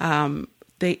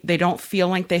 they don't feel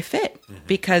like they fit,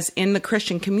 because in the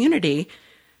Christian community,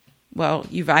 well,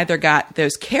 you've either got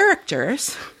those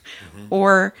characters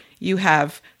or you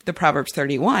have the Proverbs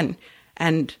 31,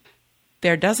 and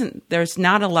there's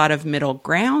not a lot of middle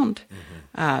ground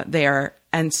there,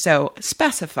 and so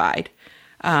specified.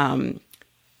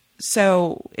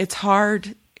 So it's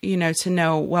hard, to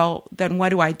know, well, then what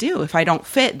do I do? If I don't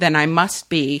fit, then I must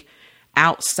be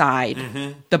outside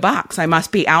the box. I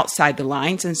must be outside the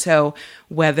lines. And so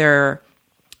whether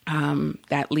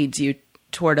that leads you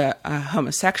toward a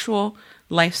homosexual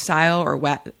lifestyle, or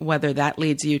whether that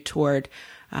leads you toward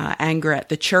anger at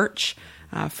the church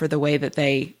for the way that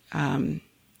they,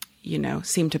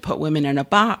 seem to put women in a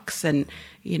box, and,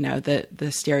 the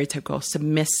stereotypical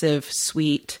submissive,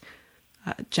 sweet,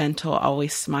 gentle,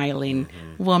 always smiling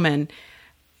woman.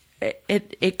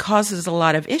 It causes a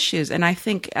lot of issues. And I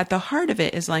think at the heart of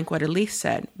it is like what Elise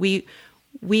said. We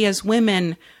as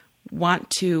women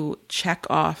want to check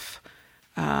off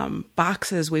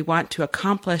boxes. We want to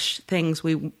accomplish things.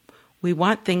 We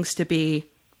want things to be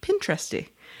Pinteresty,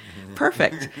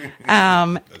 perfect.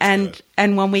 And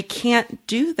when we can't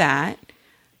do that,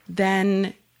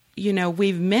 then,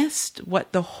 we've missed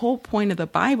what the whole point of the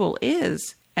Bible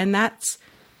is, and that's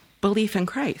belief in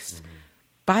Christ.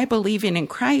 By believing in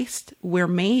Christ, we're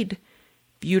made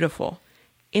beautiful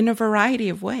in a variety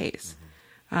of ways.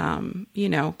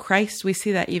 Christ, we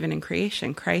see that even in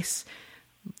creation. Christ's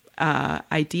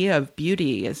idea of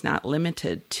beauty is not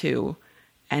limited to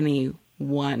any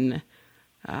one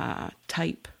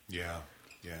type. Yeah.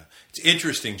 It's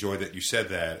interesting, Joy, that you said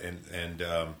that, and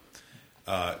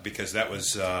because that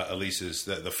was Elise's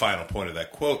the final point of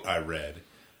that quote I read.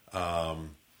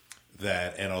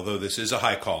 That, and although this is a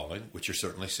high calling, which you're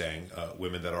certainly saying,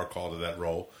 women that are called to that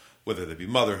role, whether they be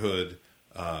motherhood,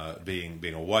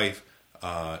 being a wife,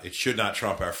 it should not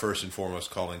trump our first and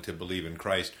foremost calling to believe in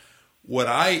Christ. What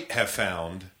I have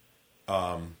found,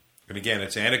 and again,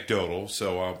 it's anecdotal,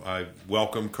 so I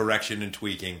welcome correction and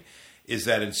tweaking, is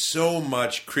that in so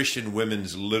much Christian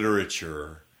women's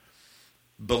literature,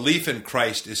 belief in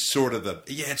Christ is sort of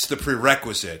it's the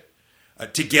prerequisite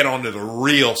to get onto the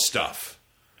real stuff.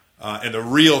 And the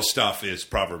real stuff is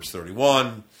Proverbs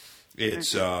 31.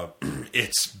 It's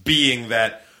it's being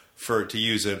that, to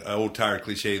use an old tired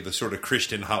cliche, the sort of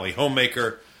Christian Holly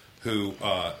homemaker who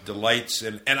delights.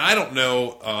 And I don't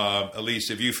know,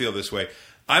 Elise, if you feel this way.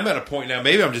 I'm at a point now,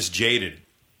 maybe I'm just jaded.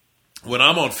 When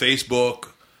I'm on Facebook,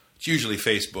 it's usually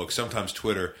Facebook, sometimes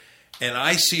Twitter, and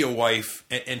I see a wife,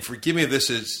 and forgive me if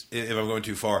if I'm going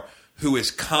too far, who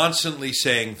is constantly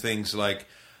saying things like,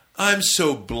 I'm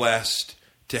so blessed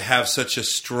to have such a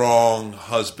strong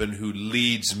husband who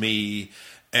leads me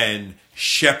and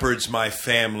shepherds my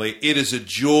family. It is a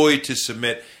joy to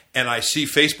submit. And I see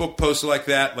Facebook posts like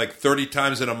that, like 30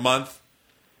 times in a month.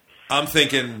 I'm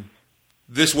thinking,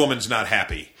 this woman's not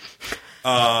happy.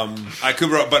 I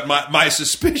could, but my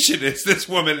suspicion is this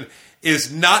woman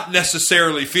is not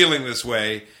necessarily feeling this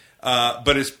way,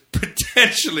 but is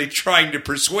potentially trying to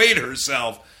persuade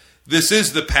herself, this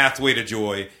is the pathway to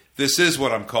joy. This is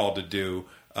what I'm called to do.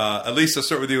 Elise, I'll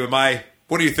start with you.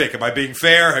 What do you think? Am I being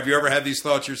fair? Have you ever had these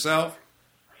thoughts yourself?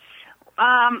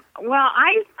 Well,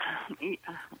 I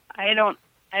don't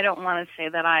want to say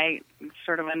that I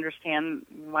sort of understand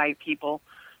why people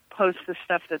post the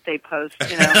stuff that they post.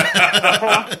 You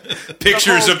know,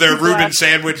 pictures of their Reuben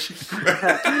sandwich.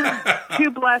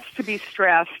 Too blessed to be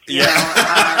stressed. You know?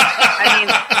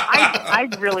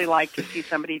 I'd really like to see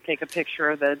somebody take a picture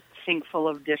of the sink full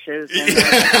of dishes and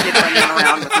get running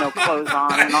around with no clothes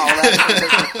on and all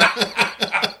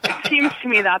that. It seems to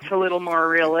me that's a little more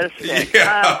realistic.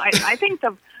 Yeah. I think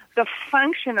the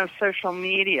function of social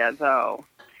media, though,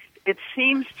 it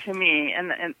seems to me,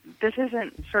 and this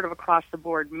isn't sort of across the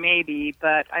board, maybe,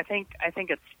 but I think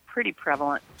it's pretty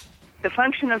prevalent. The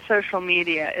function of social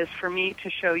media is for me to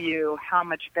show you how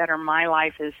much better my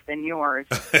life is than yours,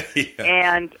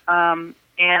 and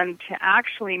to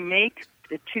actually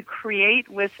to create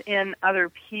within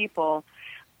other people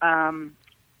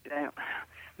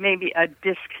maybe a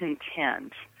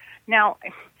discontent. Now,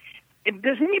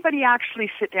 does anybody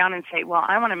actually sit down and say, well,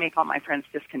 I want to make all my friends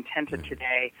discontented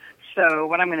today, so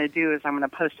what I'm going to do is I'm going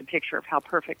to post a picture of how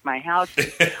perfect my house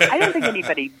is? I don't think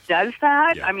anybody does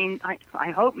that. Yeah. I mean,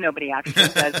 I hope nobody actually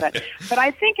does that. But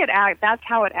I think that's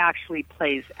how it actually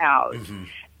plays out. Mm-hmm.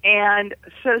 And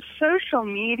so social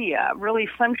media really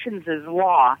functions as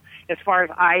law, as far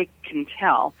as I can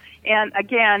tell. And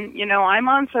again, you know, I'm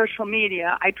on social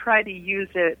media. I try to use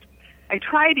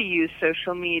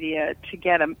social media to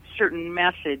get a certain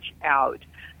message out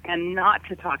and not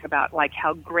to talk about, like,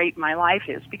 how great my life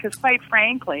is. Because quite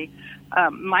frankly,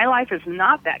 my life is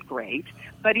not that great.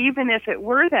 But even if it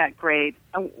were that great,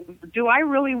 do I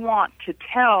really want to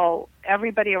tell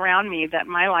everybody around me that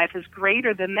my life is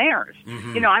greater than theirs?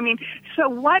 Mm-hmm. You know, I mean, so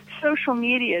what social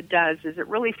media does is it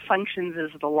really functions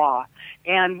as the law.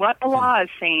 And what the law is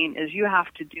saying is you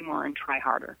have to do more and try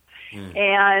harder.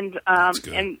 And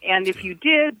if you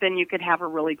did, then you could have a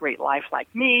really great life like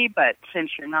me. But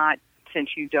since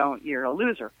you don't, you're a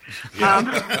loser.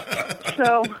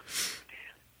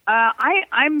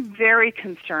 I'm very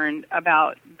concerned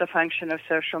about the function of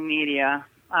social media.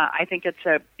 I think it's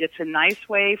a nice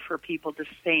way for people to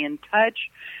stay in touch.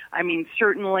 I mean,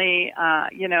 certainly,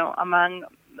 you know, among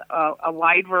a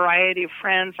wide variety of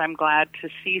friends, I'm glad to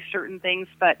see certain things.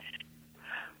 But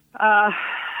I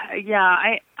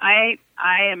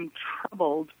am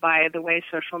troubled by the way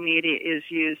social media is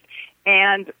used,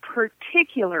 and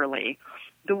particularly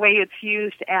the way it's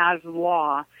used as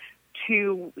law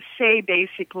to say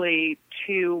basically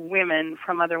to women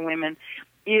from other women,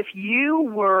 if you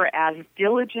were as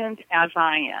diligent as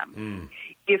I am,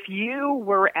 if you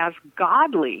were as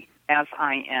godly as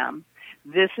I am,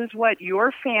 this is what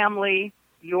your family,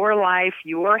 your life,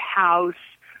 your house,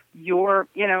 your,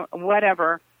 you know,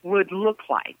 whatever would look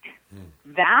like.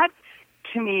 That,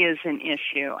 to me, is an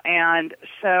issue. And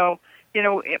so, you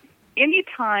know,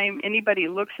 anytime anybody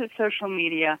looks at social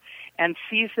media and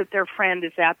sees that their friend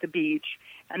is at the beach,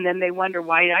 and then they wonder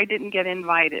why I didn't get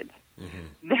invited,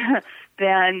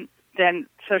 then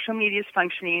social media is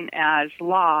functioning as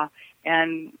law,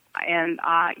 and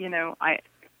you know, I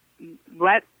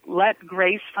let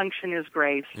grace function as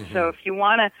grace. So if you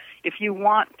want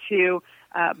to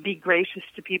be gracious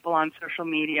to people on social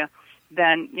media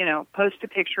than, post a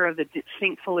picture of the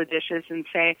sink full of dishes and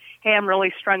say, hey, I'm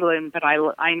really struggling, but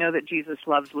I know that Jesus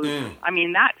loves losers. I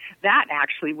mean, that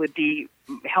actually would be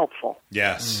helpful.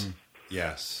 Yes.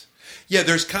 Yes. Yeah,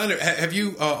 there's kind of, have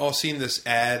you all seen this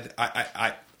ad?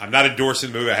 I'm not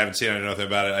endorsing the movie. I haven't seen it. I know nothing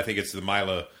about it. I think it's the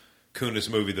Mila Kunis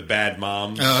movie, The Bad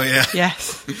Moms. Oh, yeah.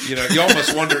 Yes. You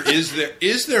almost wonder,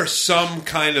 is there some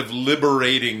kind of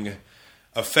liberating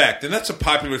effect? And that's a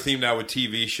popular theme now with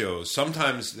TV shows.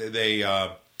 Sometimes they,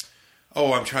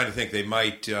 I'm trying to think, they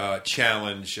might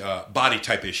challenge body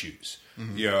type issues.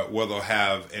 Mm-hmm. Where they'll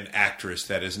have an actress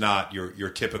that is not your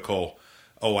typical,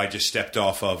 I just stepped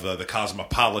off of the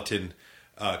Cosmopolitan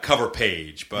cover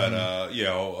page, but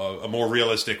a more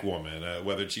realistic woman,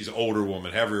 whether she's an older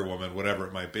woman, heavier woman, whatever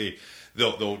it might be,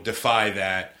 they'll defy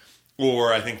that.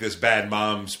 Or I think this Bad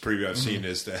Moms preview I've seen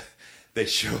is that they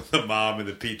show the mom in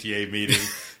the PTA meeting,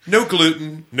 no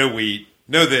gluten, no wheat,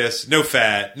 no this, no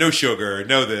fat, no sugar,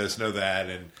 no this, no that,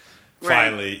 and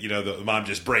finally, the mom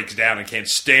just breaks down and can't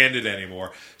stand it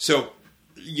anymore. So,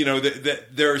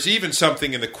 there's even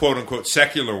something in the quote-unquote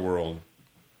secular world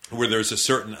where there's a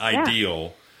certain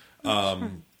ideal,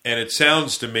 and it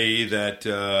sounds to me that,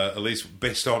 at least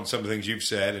based on some of the things you've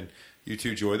said, and you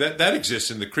too, Joy, that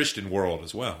exists in the Christian world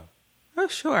as well. Oh,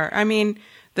 sure. I mean,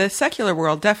 the secular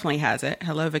world definitely has it.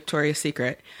 Hello, Victoria's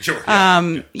Secret. Sure.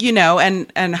 Yeah.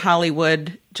 And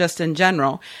Hollywood just in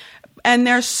general. And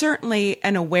there's certainly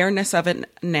an awareness of it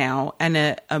now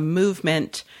and a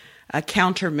movement, a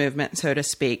counter movement, so to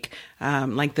speak,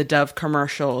 like the Dove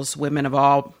commercials, women of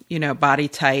all, body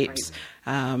types,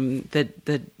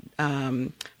 the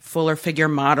fuller figure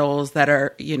models that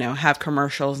are, have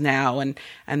commercials now.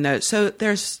 And those. So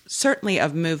there's certainly a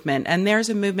movement, and there's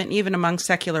a movement even among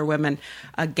secular women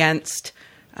against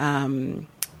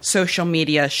social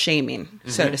media shaming,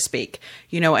 so to speak,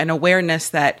 an awareness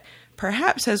that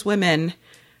perhaps as women,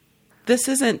 this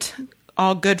isn't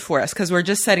all good for us because we're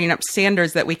just setting up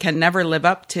standards that we can never live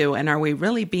up to. And are we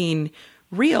really being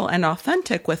real and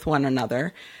authentic with one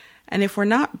another? And if we're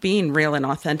not being real and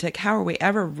authentic, how are we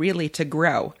ever really to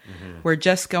grow? We're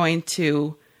just going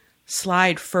to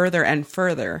slide further and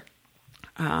further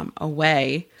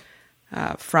away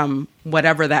from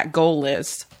whatever that goal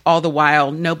is. All the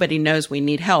while, nobody knows we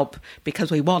need help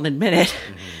because we won't admit it.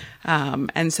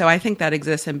 And so I think that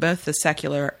exists in both the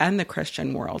secular and the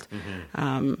Christian world.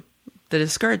 The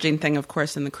discouraging thing, of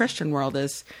course, in the Christian world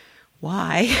is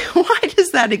why? Why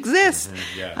does that exist?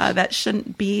 Yes. That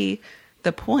shouldn't be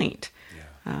the point.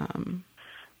 Yeah.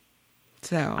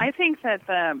 So I think that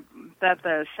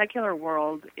the secular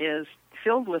world is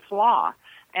filled with law,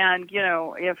 and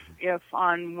if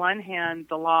on one hand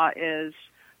the law is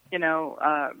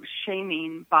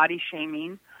shaming, body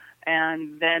shaming,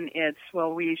 and then it's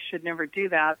we should never do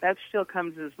that. That still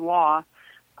comes as law,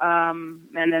 and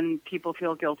then people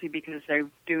feel guilty because they're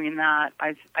doing that.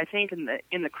 I think in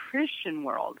the Christian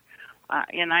world,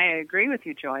 and I agree with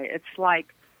you, Joy. It's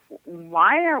like,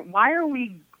 why are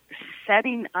we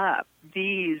setting up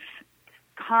these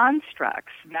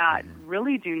constructs that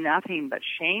really do nothing but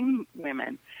shame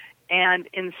women? And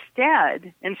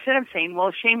instead of saying,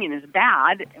 well, shaming is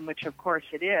bad, which of course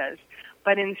it is,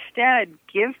 but instead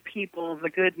give people the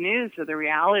good news of the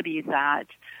reality that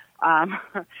our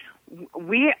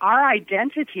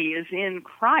identity is in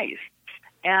Christ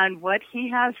and what He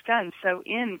has done. So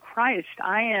in Christ,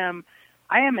 I am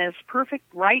as perfect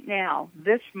right now,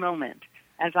 this moment,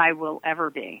 as I will ever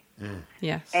be.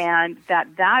 Yes. And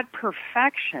that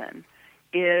perfection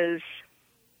is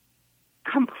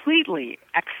completely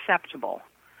acceptable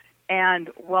and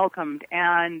welcomed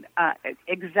and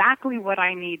exactly what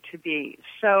I need to be.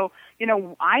 So,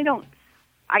 I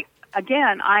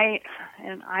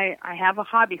have a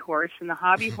hobby horse, and the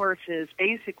hobby horse is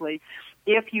basically,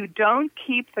 if you don't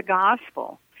keep the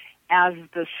gospel as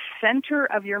the center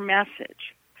of your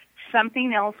message,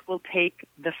 something else will take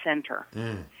the center.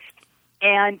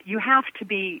 And you have to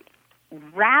be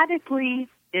radically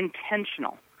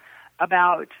intentional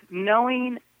about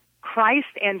knowing Christ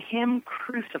and Him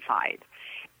crucified.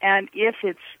 And if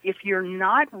you're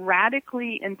not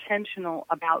radically intentional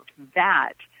about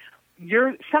that,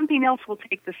 something else will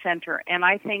take the center. And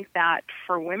I think that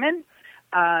for women,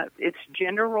 it's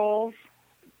gender roles,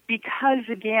 because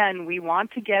again, we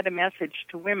want to get a message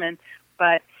to women,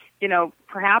 but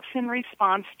perhaps in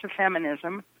response to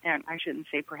feminism, and I shouldn't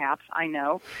say perhaps, I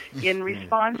know, in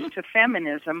response to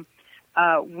feminism,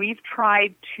 we've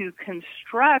tried to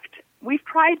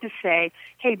say,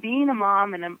 hey, being a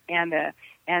mom and a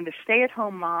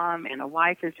stay-at-home mom and a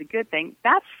wife is a good thing.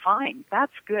 That's fine.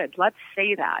 That's good. Let's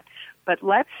say that. But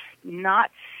let's not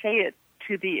say it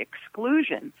to the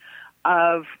exclusion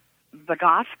of the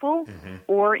gospel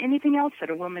or anything else that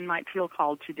a woman might feel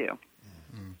called to do.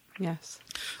 Yes.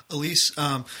 Elise,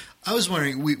 I was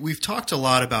wondering, we've talked a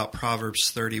lot about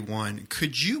Proverbs 31.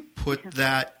 Could you put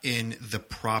that in the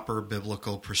proper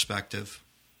biblical perspective?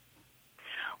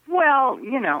 Well,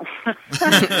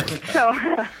 so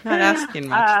Not asking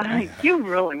much. you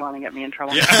really want to get me in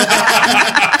trouble.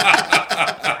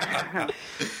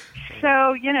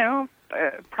 So,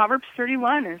 Proverbs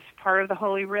 31 is part of the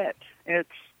Holy Writ. It's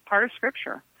part of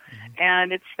Scripture,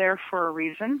 and it's there for a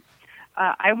reason.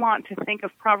 I want to think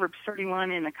of Proverbs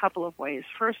 31 in a couple of ways.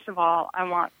 First of all,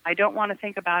 I don't want to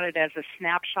think about it as a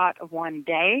snapshot of one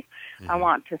day. I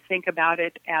want to think about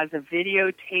it as a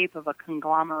videotape of a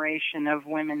conglomeration of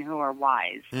women who are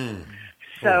wise.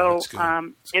 So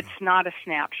it's not a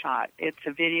snapshot. It's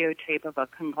a videotape of a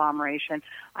conglomeration.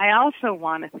 I also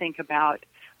want to think about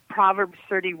Proverbs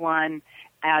 31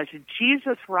 as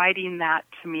Jesus writing that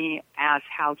to me as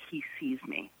how he sees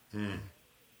me.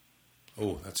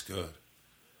 Oh, that's good.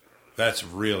 That's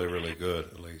really, really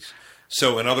good, Elise.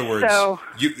 So, in other words,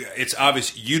 it's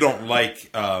obvious you don't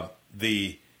like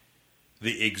the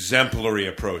exemplary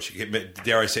approach,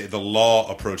 dare I say, the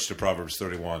law approach to Proverbs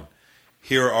 31.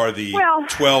 Here are the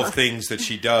 12 things that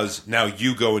she does. Now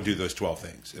you go and do those 12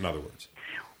 things, in other words.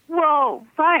 Well,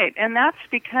 right, and that's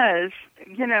because,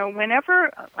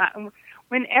 whenever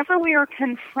we are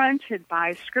confronted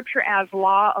by Scripture as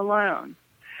law alone,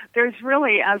 there's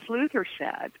really, as Luther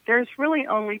said, there's really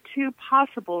only two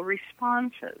possible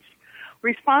responses.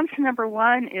 Response number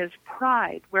one is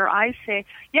pride, where I say,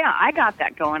 yeah, I got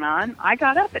that going on. I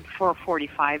got up at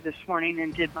 4:45 this morning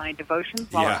and did my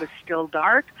devotions while it was still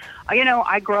dark.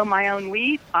 I grow my own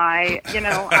wheat. I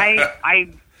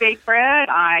bake bread.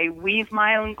 I weave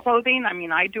my own clothing. I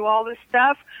mean, I do all this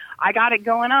stuff. I got it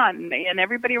going on, and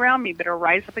everybody around me better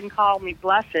rise up and call me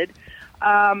blessed.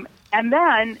 And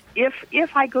then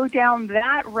if I go down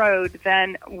that road,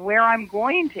 then where I'm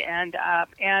going to end up,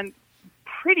 and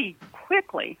pretty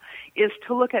quickly, is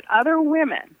to look at other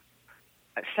women,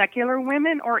 secular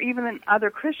women or even other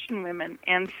Christian women,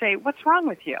 and say, what's wrong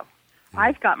with you?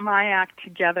 I've got my act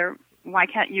together. Why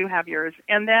can't you have yours?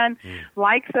 And then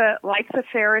like the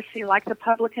Pharisee, like the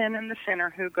publican and the sinner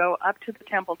who go up to the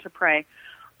temple to pray,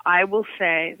 I will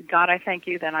say, God, I thank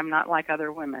you that I'm not like other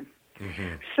women.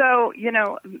 So,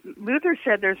 Luther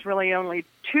said there's really only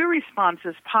two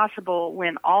responses possible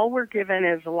when all we're given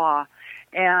is law.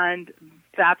 And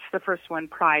that's the first one,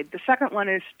 pride. The second one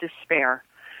is despair.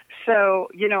 So,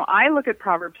 I look at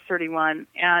Proverbs 31,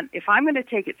 and if I'm going to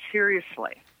take it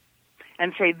seriously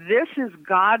and say this is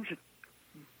God's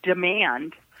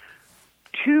demand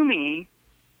to me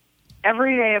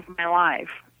every day of my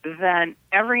life, then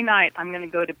every night I'm going to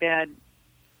go to bed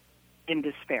in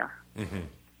despair.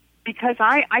 Because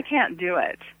I can't do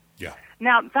it. Yeah.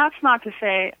 Now, that's not to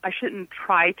say I shouldn't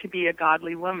try to be a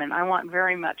godly woman. I want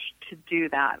very much to do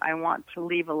that. I want to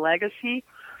leave a legacy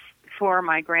for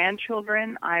my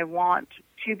grandchildren. I want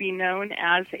to be known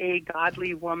as a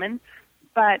godly woman.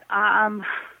 But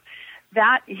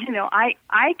that,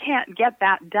 I can't get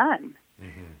that done.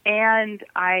 And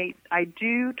I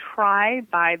do try,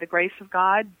 by the grace of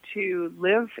God, to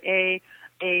live a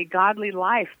godly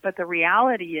life, but the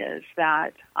reality is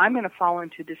that I'm going to fall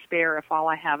into despair if all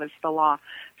I have is the law.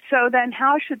 So then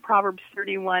how should Proverbs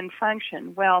 31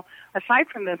 function? Well, aside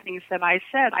from the things that I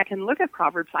said, I can look at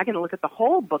Proverbs, I can look at the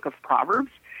whole book of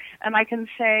Proverbs, and I can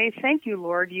say, thank you,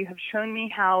 Lord, you have shown me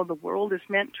how the world is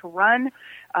meant to run,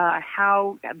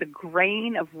 how the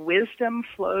grain of wisdom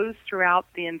flows throughout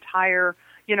the entire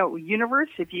universe,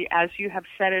 as you have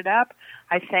set it up.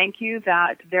 I thank you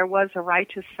that there was a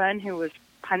righteous son who was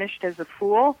punished as a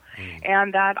fool,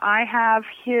 and that I have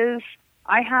his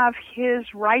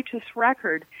righteous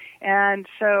record. And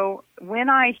so when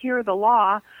I hear the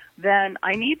law, then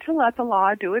I need to let the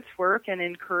law do its work and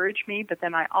encourage me, but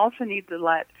then I also need to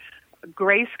let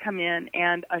grace come in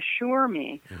and assure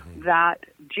me that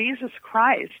Jesus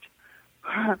Christ,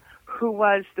 who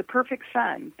was the perfect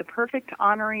son, the perfect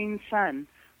honoring son,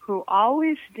 who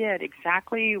always did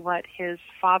exactly what his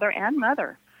father and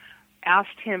mother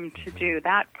asked him to do,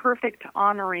 that perfect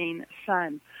honoring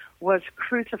son, was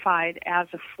crucified as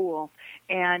a fool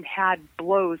and had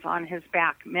blows on his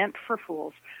back meant for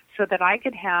fools, so that I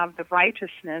could have the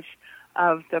righteousness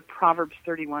of the Proverbs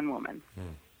 31 woman.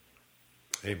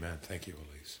 Amen. Thank you,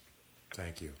 Elise.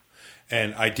 Thank you.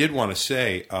 And I did want to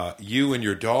say, you and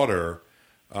your daughter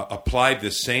applied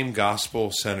the same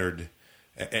gospel-centered,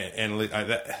 and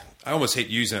I almost hate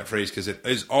using that phrase because it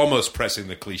is almost pressing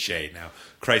the cliche now,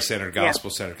 Christ-centered,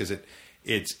 gospel-centered, because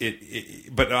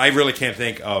but I really can't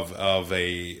think of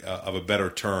a better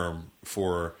term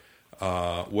for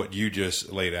what you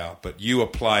just laid out. But you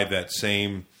applied that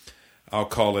same, I'll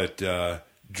call it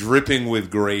dripping with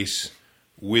grace,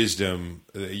 wisdom.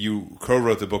 You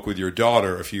co-wrote the book with your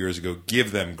daughter a few years ago,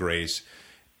 Give Them Grace.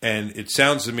 And it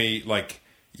sounds to me like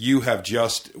you have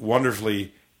just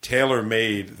wonderfully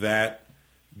tailor-made that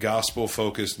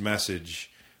gospel-focused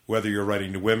message, whether you're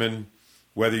writing to women,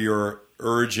 whether you're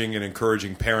urging and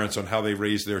encouraging parents on how they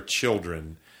raise their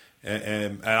children.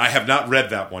 And I have not read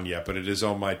that one yet, but it is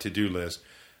on my to-do list.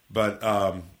 But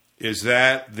is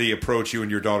that the approach you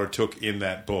and your daughter took in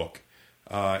that book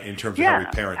in terms of how we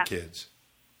parent kids?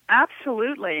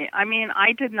 Absolutely. I mean,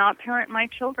 I did not parent my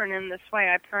children in this way.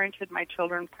 I parented my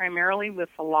children primarily with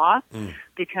the law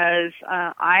because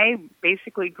I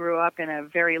basically grew up in a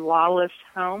very lawless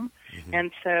home. Mm-hmm.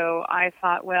 And so I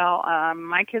thought, well,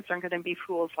 my kids aren't going to be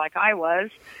fools like I was.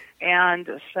 And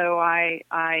so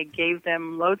I gave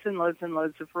them loads and loads and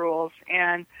loads of rules.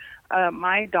 And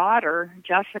my daughter,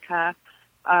 Jessica,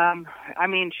 I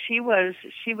mean, she was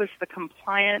the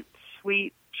compliant,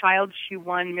 sweet child. She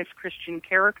won Miss Christian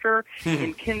Character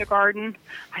in kindergarten.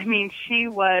 I mean, she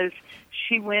went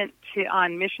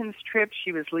on missions trips.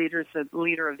 She was leader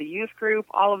of the youth group,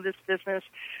 all of this business.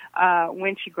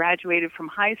 When she graduated from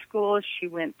high school, she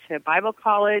went to Bible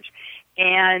college,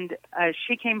 and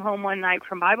she came home one night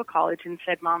from Bible college and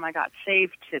said, "Mom, I got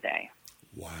saved today."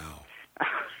 Wow.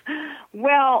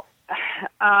 Well,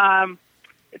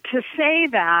 to say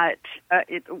that,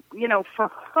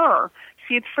 for her,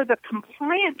 see, it's for the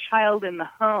compliant child in the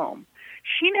home.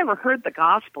 She never heard the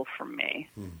gospel from me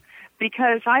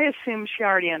because I assumed she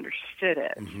already understood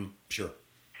it. Mm-hmm. Sure.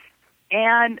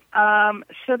 And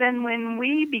so then when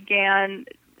we began,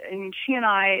 and she and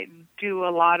I do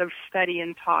a lot of study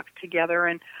and talk together,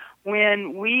 and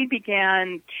when we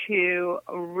began to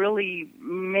really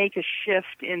make a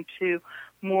shift into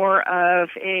more of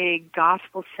a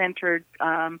gospel-centered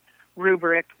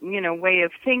rubric, way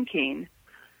of thinking,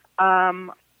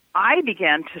 I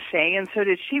began to say, and so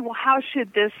did she, well, how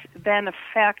should this then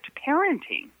affect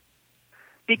parenting?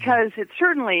 Because it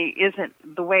certainly isn't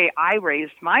the way I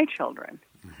raised my children.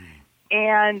 Mm-hmm.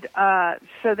 And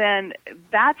so then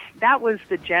that was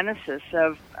the genesis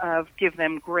of Give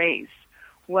Them Grace,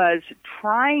 was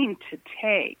trying to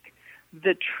take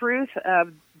the truth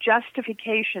of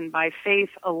justification by faith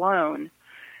alone,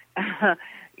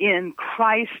 in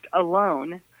Christ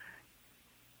alone,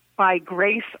 by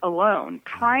grace alone,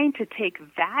 trying to take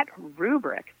that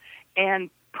rubric and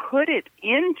put it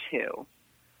into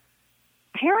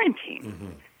parenting.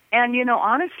 Mm-hmm. And,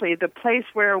 honestly, the place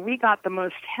where we got the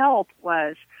most help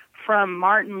was from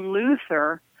Martin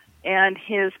Luther and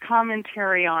his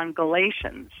commentary on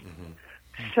Galatians. Mm-hmm.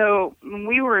 So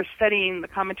we were studying the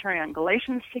commentary on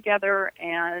Galatians together,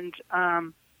 and,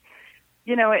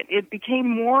 it became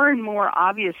more and more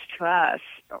obvious to us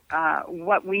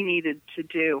what we needed to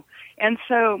do. And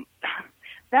so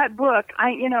that book,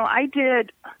 I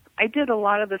did a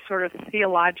lot of the sort of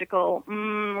theological,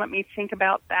 let me think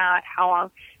about that,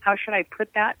 how should I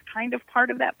put that kind of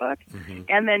part of that book? Mm-hmm.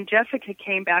 And then Jessica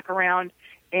came back around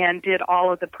and did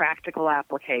all of the practical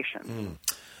application.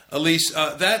 Elise,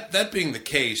 that being the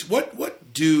case,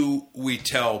 what do we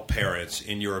tell parents,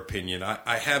 in your opinion?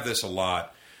 I have this a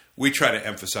lot. We try to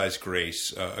emphasize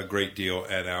grace a great deal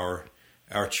at our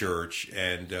church,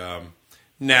 and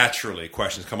naturally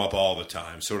questions come up all the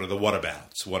time, sort of the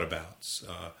whatabouts.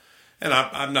 And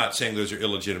I'm not saying those are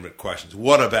illegitimate questions.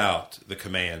 What about the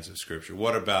commands of Scripture?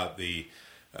 What about the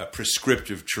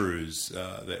prescriptive truths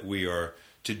that we are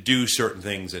to do certain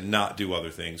things and not do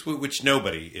other things, which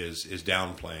nobody is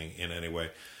downplaying in any way?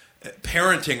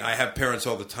 Parenting, I have parents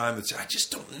all the time that say, I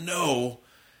just don't know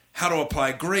how to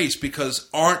apply grace, because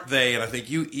aren't they, and I think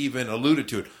you even alluded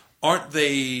to it, aren't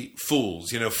they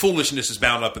fools? Foolishness is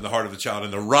bound up in the heart of the child,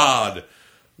 and the rod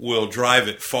will drive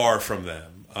it far from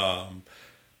them.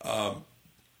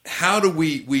 How do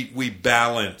we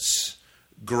balance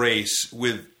grace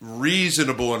with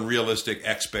reasonable and realistic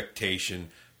expectation,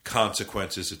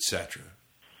 consequences, etc.?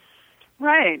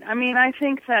 Right. I mean, I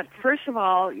think that, first of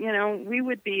all, we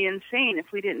would be insane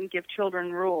if we didn't give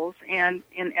children rules and,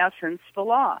 in essence, the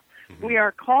law. Mm-hmm. We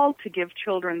are called to give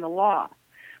children the law,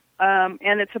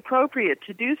 and it's appropriate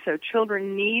to do so.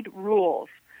 Children need rules.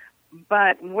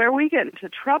 But where we get into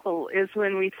trouble is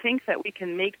when we think that we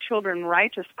can make children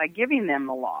righteous by giving them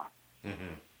the law.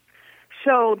 Mm-hmm.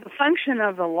 So the function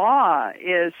of the law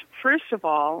is, first of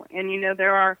all, and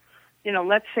there are,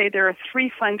 let's say there are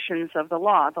three functions of the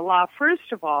law. The law,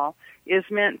 first of all, is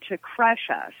meant to crush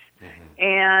us,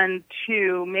 and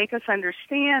to make us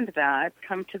understand that,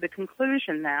 come to the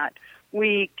conclusion that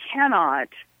we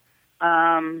can't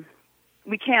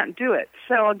do it.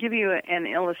 So I'll give you an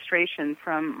illustration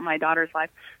from my daughter's life.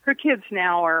 Her kids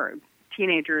now are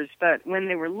teenagers, but when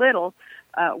they were little,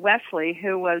 Wesley,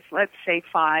 who was, let's say,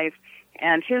 5,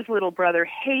 and his little brother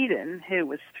Hayden, who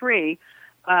was 3,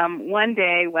 one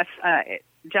day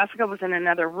Jessica was in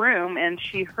another room, and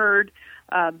she heard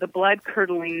the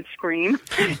blood-curdling scream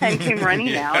and came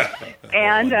running out.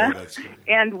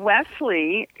 And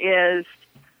Wesley is...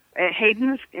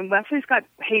 Wesley's got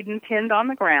Hayden pinned on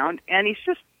the ground, and he's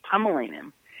just pummeling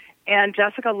him. And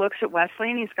Jessica looks at Wesley,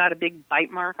 and he's got a big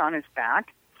bite mark on his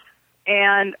back.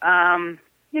 And,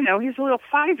 he's a little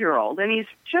 5-year-old, and he's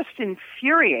just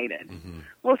infuriated.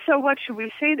 Well, so what should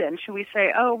we say then? Should we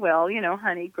say, oh, well,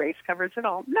 honey, grace covers it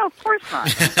all? No, of course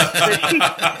not.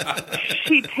 But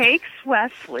she takes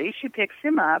Wesley, she picks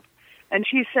him up, and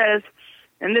she says,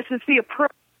 and this is the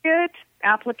appropriate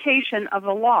application of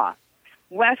the law,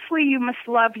 Wesley, you must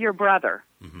love your brother.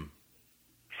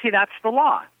 See, that's the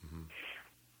law.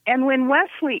 And when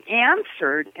Wesley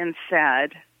answered and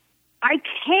said, I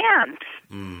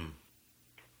can't.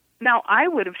 Now, I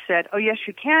would have said, oh, yes,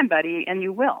 you can, buddy, and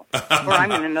you will. Or I'm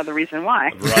going to know the reason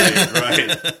why.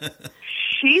 Right.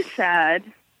 She said,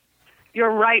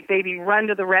 you're right, baby, run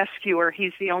to the rescuer.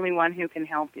 He's the only one who can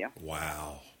help you.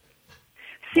 Wow.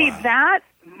 See, that...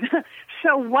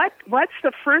 So what's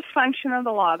the first function of the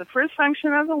law? The first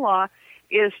function of the law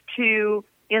is to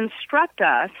instruct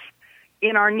us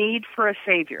in our need for a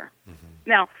Savior.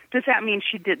 Now, does that mean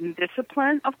she didn't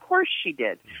discipline? Of course she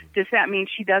did. Does that mean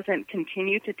she doesn't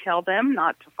continue to tell them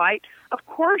not to fight? Of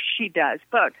course she does.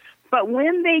 But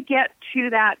when they get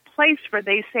to that place where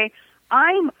they say,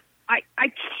 I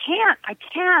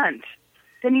can't,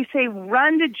 then you say,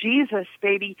 run to Jesus,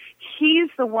 baby. He's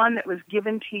the one that was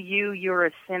given to you. You're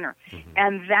a sinner.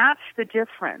 And that's the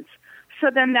difference.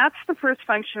 So then that's the first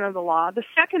function of the law. The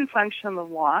second function of the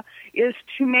law is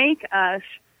to make us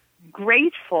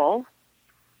grateful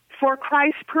for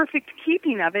Christ's perfect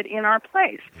keeping of it in our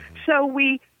place. So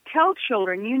we tell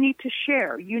children, you need to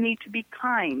share. You need to be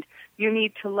kind. You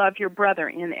need to love your brother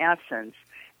in essence.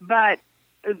 But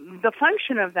the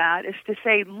function of that is to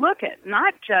say, look at,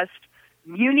 not just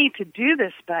you need to do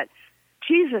this, but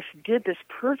Jesus did this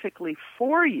perfectly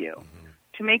for you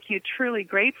to make you truly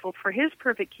grateful for his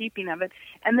perfect keeping of it.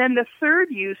 And then the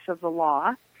third use of the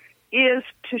law is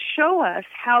to show us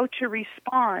how to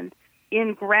respond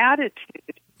in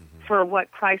gratitude for what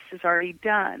Christ has already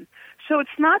done. So it's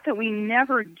not that we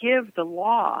never give the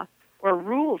law or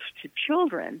rules to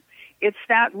children. It's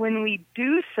that when we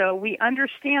do so, we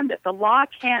understand that the law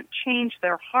can't change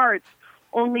their hearts.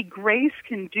 Only grace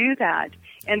can do that.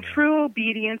 And true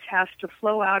obedience has to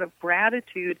flow out of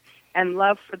gratitude and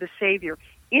love for the Savior.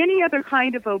 Any other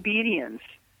kind of obedience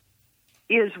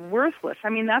is worthless. I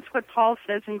mean, that's what Paul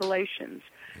says in Galatians,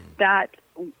 that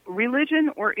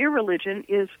religion or irreligion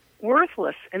is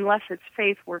worthless unless it's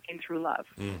faith working through love.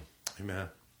 Amen.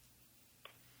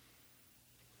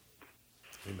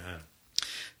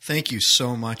 Thank you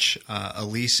so much,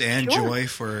 Elise and Joy,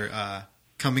 for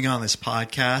coming on this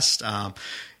podcast.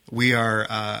 We are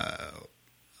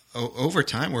over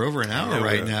time. We're over an hour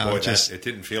right now. Boy, it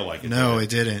didn't feel like it. No, it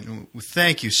didn't.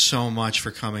 Thank you so much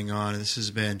for coming on. This has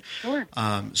been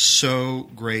so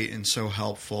great and so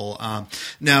helpful.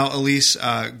 Now, Elise,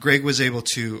 Greg was able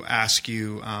to ask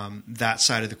you that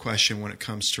side of the question when it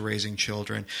comes to raising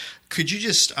children. Could you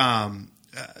just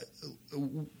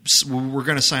we're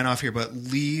going to sign off here, but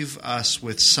leave us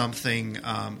with something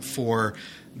for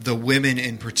the women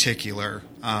in particular,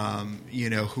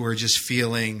 who are just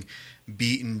feeling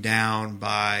beaten down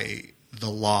by the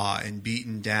law and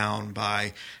beaten down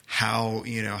by how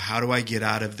do I get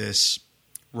out of this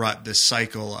rut, this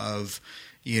cycle of,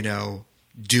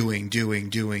 doing,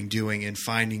 and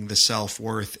finding the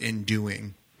self-worth in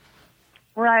doing.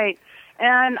 Right.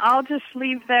 And I'll just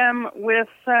leave them with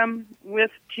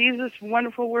Jesus'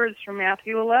 wonderful words from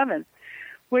Matthew 11,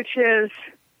 which is,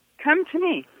 come to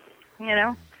me,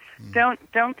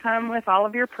 Don't come with all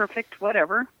of your perfect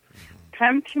whatever.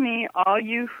 Come to me, all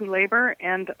you who labor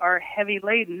and are heavy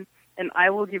laden, and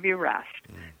I will give you rest.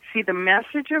 See, the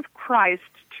message of Christ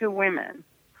to women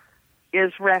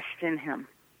is rest in him.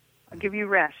 I'll give you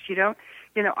rest.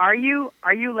 Are you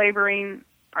laboring?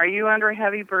 Are you under a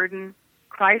heavy burden?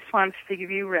 Christ wants to give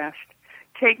you rest.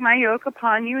 Take my yoke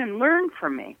upon you and learn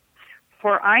from me,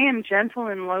 for I am gentle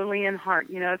and lowly in heart.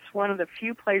 It's one of the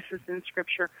few places in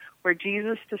Scripture where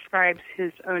Jesus describes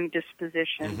his own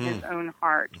disposition, his own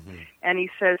heart. And he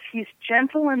says he's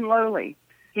gentle and lowly.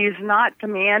 He's not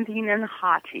demanding and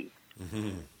haughty.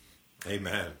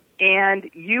 Amen. And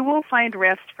you will find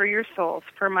rest for your souls.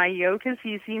 For my yoke is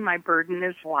easy, my burden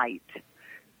is light.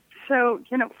 So,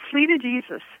 flee to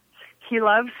Jesus. He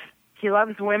loves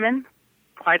women,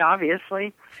 quite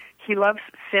obviously. He loves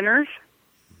sinners.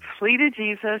 Flee to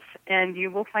Jesus, and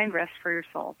you will find rest for your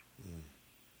soul. Amen.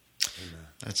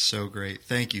 That's so great.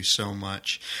 Thank you so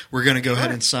much. We're going to go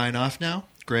ahead and sign off now.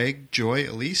 Greg, Joy,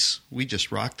 Elise, we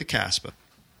just rocked the Casbah.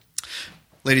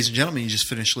 Ladies and gentlemen, you just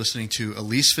finished listening to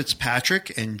Elise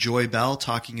Fitzpatrick and Joy Bell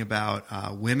talking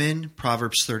about women,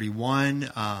 Proverbs 31,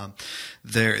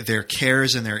 their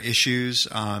cares and their issues.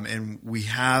 And we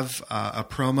have a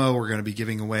promo. We're going to be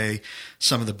giving away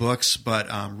some of the books. But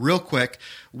real quick,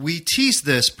 we teased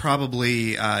this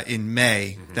probably in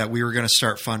May that we were going to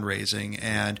start fundraising.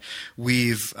 And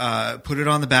we've put it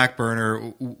on the back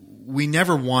burner. We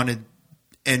never wanted,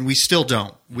 and we still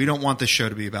don't. We don't want this show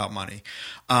to be about money.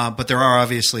 But there are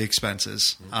obviously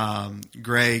expenses.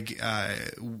 Greg,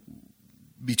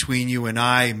 between you and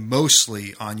I,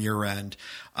 mostly on your end,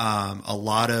 a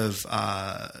lot of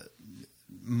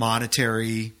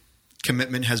monetary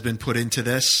commitment has been put into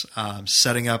this,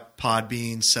 setting up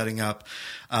Podbean, setting up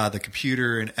the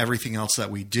computer and everything else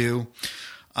that we do.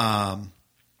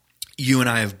 You and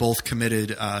I have both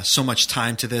committed so much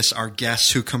time to this. Our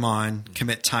guests who come on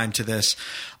commit time to this.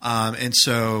 And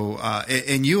so,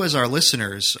 and you as our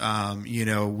listeners,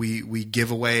 we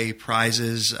give away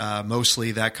prizes.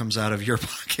 Mostly that comes out of your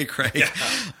pocket, Craig.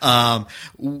 Yeah.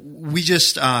 We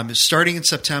just, starting in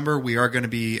September, we are going to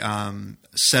be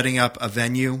setting up a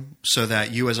venue so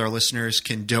that you as our listeners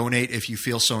can donate if you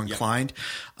feel so inclined.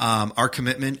 Our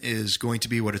commitment is going to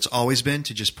be what it's always been,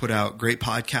 to just put out great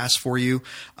podcasts for you,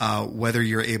 whether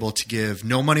you're able to give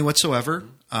no money whatsoever.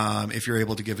 If you're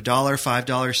able to give $1, $5,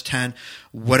 $10,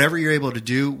 whatever you're able to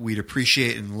do, we'd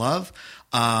appreciate and love.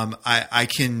 I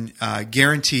can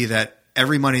guarantee that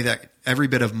every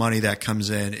bit of money that comes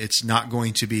in, it's not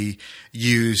going to be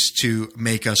used to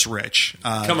make us rich.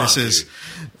 Come on,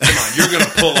 you're going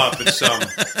to pull up in some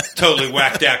totally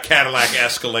whacked out Cadillac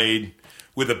Escalade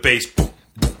with a bass. Boom,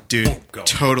 boom, dude, boom, go.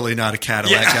 Totally not a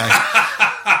Cadillac guy.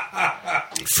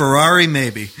 Ferrari,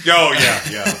 maybe. Oh,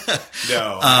 yeah.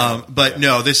 No. But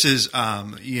no, this is,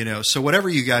 so whatever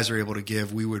you guys are able to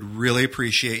give, we would really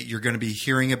appreciate. You're going to be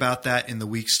hearing about that in the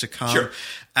weeks to come. Sure.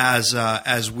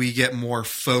 As we get more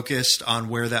focused on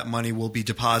where that money will be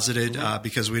deposited,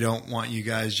 because we don't want you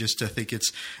guys just to think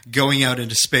it's going out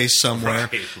into space somewhere.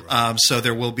 Right. So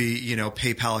there will be,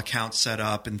 PayPal accounts set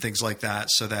up and things like that,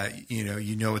 so that,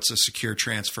 it's a secure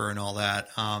transfer and all that.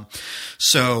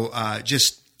 So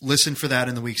just listen for that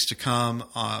in the weeks to come,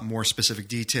 more specific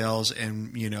details.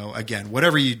 And, again,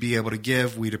 whatever you'd be able to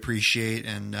give, we'd appreciate.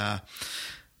 And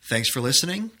thanks for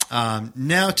listening.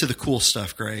 Now to the cool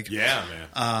stuff, Greg. Yeah,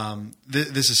 man.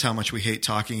 This is how much we hate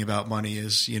talking about money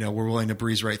is, we're willing to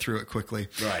breeze right through it quickly.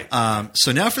 Right.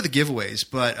 So now for the giveaways.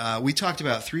 But we talked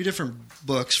about 3 different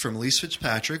books from Elise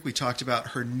Fitzpatrick. We talked about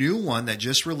her new one that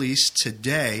just released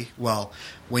today. Well,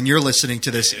 when you're listening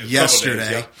to this,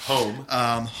 yesterday. Days,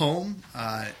 yeah. Home.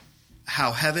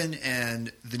 How Heaven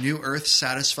and the New Earth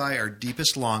Satisfy Our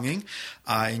Deepest Longing.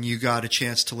 And you got a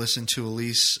chance to listen to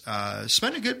Elise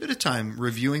spend a good bit of time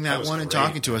reviewing that one and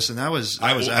talking to us, and that was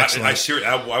excellent.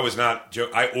 I was not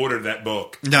joking. I ordered that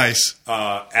book. Nice.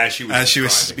 As she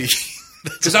was speaking.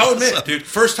 Because I'll admit, dude,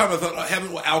 first time I thought,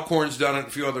 haven't Alcorn's done it, a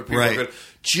few other people. Right. But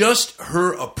just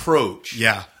her approach.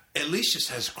 Yeah. At least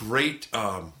just has great...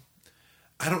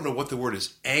 I don't know what the word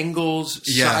is, angles,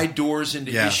 side doors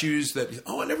into issues that,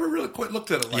 I never really quite looked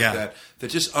at it like that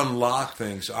just unlock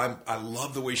things. So I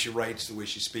love the way she writes, the way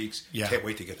she speaks. Yeah. Can't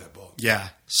wait to get that book. Yeah.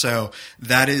 So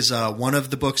that is one of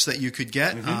the books that you could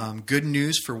get. Good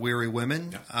News for Weary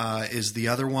Women is the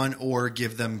other one, or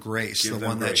Give Them Grace,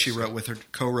 that she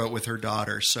co-wrote with her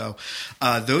daughter. So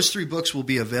those 3 books will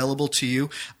be available to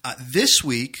you this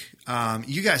week.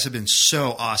 You guys have been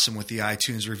so awesome with the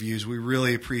iTunes reviews. We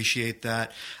really appreciate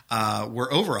that.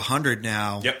 We're over 100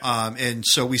 now. Yep. And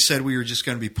so we said we were just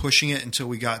going to be pushing it until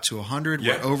we got to 100.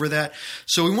 We're over that.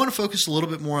 So we want to focus a little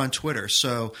bit more on Twitter.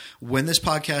 So when this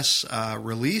podcast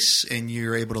release and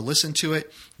you're able to listen to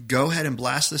it, go ahead and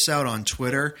blast this out on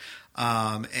Twitter.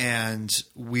 And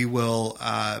we will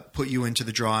put you into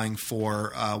the drawing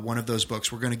for one of those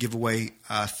books. We're going to give away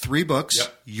 3 books,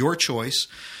 your choice.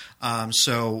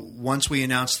 So once we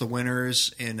announce the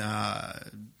winners in,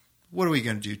 what are we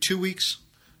going to do? 2 weeks?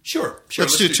 Sure.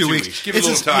 Let's do 2 weeks. Give it a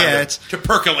little time to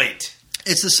percolate.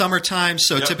 It's the summertime,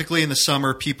 so typically in the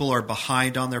summer, people are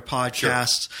behind on their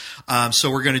podcasts. Sure.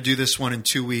 So we're going to do this one in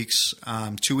 2 weeks,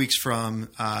 2 weeks from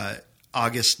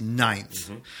August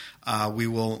 9th. We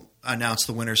will announce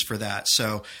the winners for that.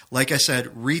 So, like I said,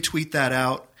 retweet that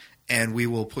out, and we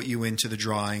will put you into the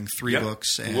drawing. 3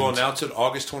 books. And we'll announce it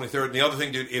August 23rd. And the other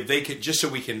thing, dude, if they could, just so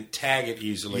we can tag it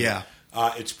easily,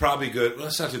 it's probably good. Well,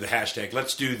 let's not do the hashtag.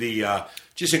 Let's do the,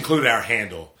 just include our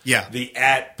handle. Yeah. The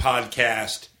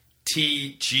 @podcast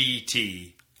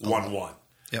TGT11.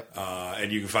 Yep.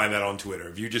 And you can find that on Twitter.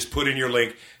 If you just put in your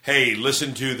link, hey,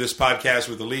 listen to this podcast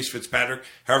with Elise Fitzpatrick,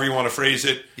 however you want to phrase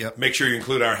it, make sure you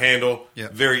include our handle.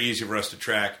 Yep. Very easy for us to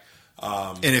track.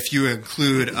 And if you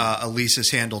include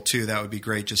Elise's handle too, that would be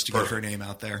great, just to get her name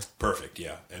out there. Perfect,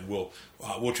 yeah. And we'll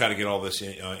try to get all this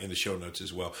in the show notes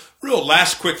as well. Real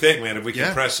last quick thing, man, if we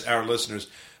can press our listeners.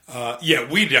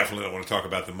 We definitely don't want to talk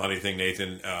about the money thing,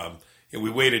 Nathan. We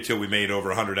waited till we made over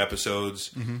 100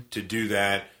 episodes to do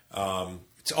that.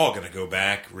 It's all going to go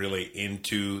back really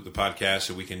into the podcast,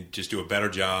 so we can just do a better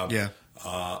job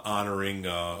honoring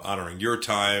your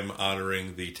time,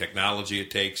 honoring the technology it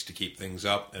takes to keep things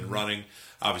up and running.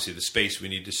 Obviously, the space we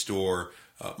need to store,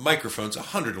 microphones,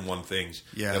 101 things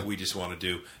that we just want to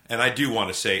do. And I do want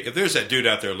to say, if there's that dude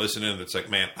out there listening that's like,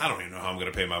 man, I don't even know how I'm going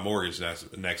to pay my mortgage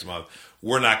next month,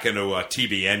 we're not going to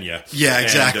TBN you. Yeah,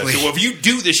 exactly. So if you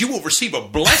do this, you will receive a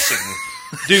blessing.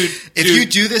 Dude, if you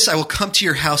do this, I will come to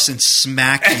your house and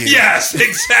smack you. Yes,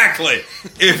 exactly.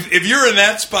 If you're in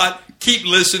that spot, keep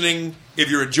listening. If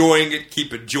you're enjoying it,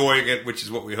 keep enjoying it, which is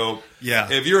what we hope.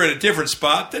 Yeah. If you're in a different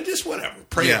spot, then just whatever.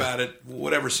 Pray about it.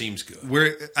 Whatever seems good.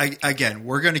 We're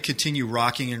going to continue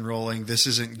rocking and rolling. This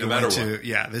isn't going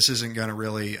this isn't going to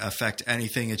really affect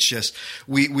anything. It's just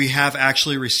we have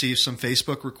actually received some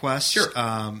Facebook requests,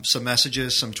 some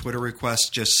messages, some Twitter requests,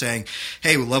 just saying,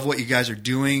 "Hey, we love what you guys are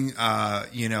doing.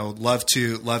 Love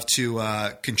to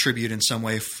contribute in some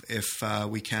way if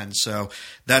we can." So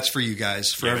that's for you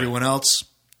guys. For everyone else,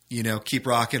 keep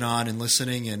rocking on and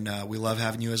listening, and we love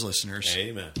having you as listeners.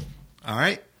 Amen. All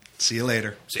right. See you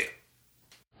later. See ya.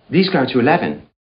 These go to 11.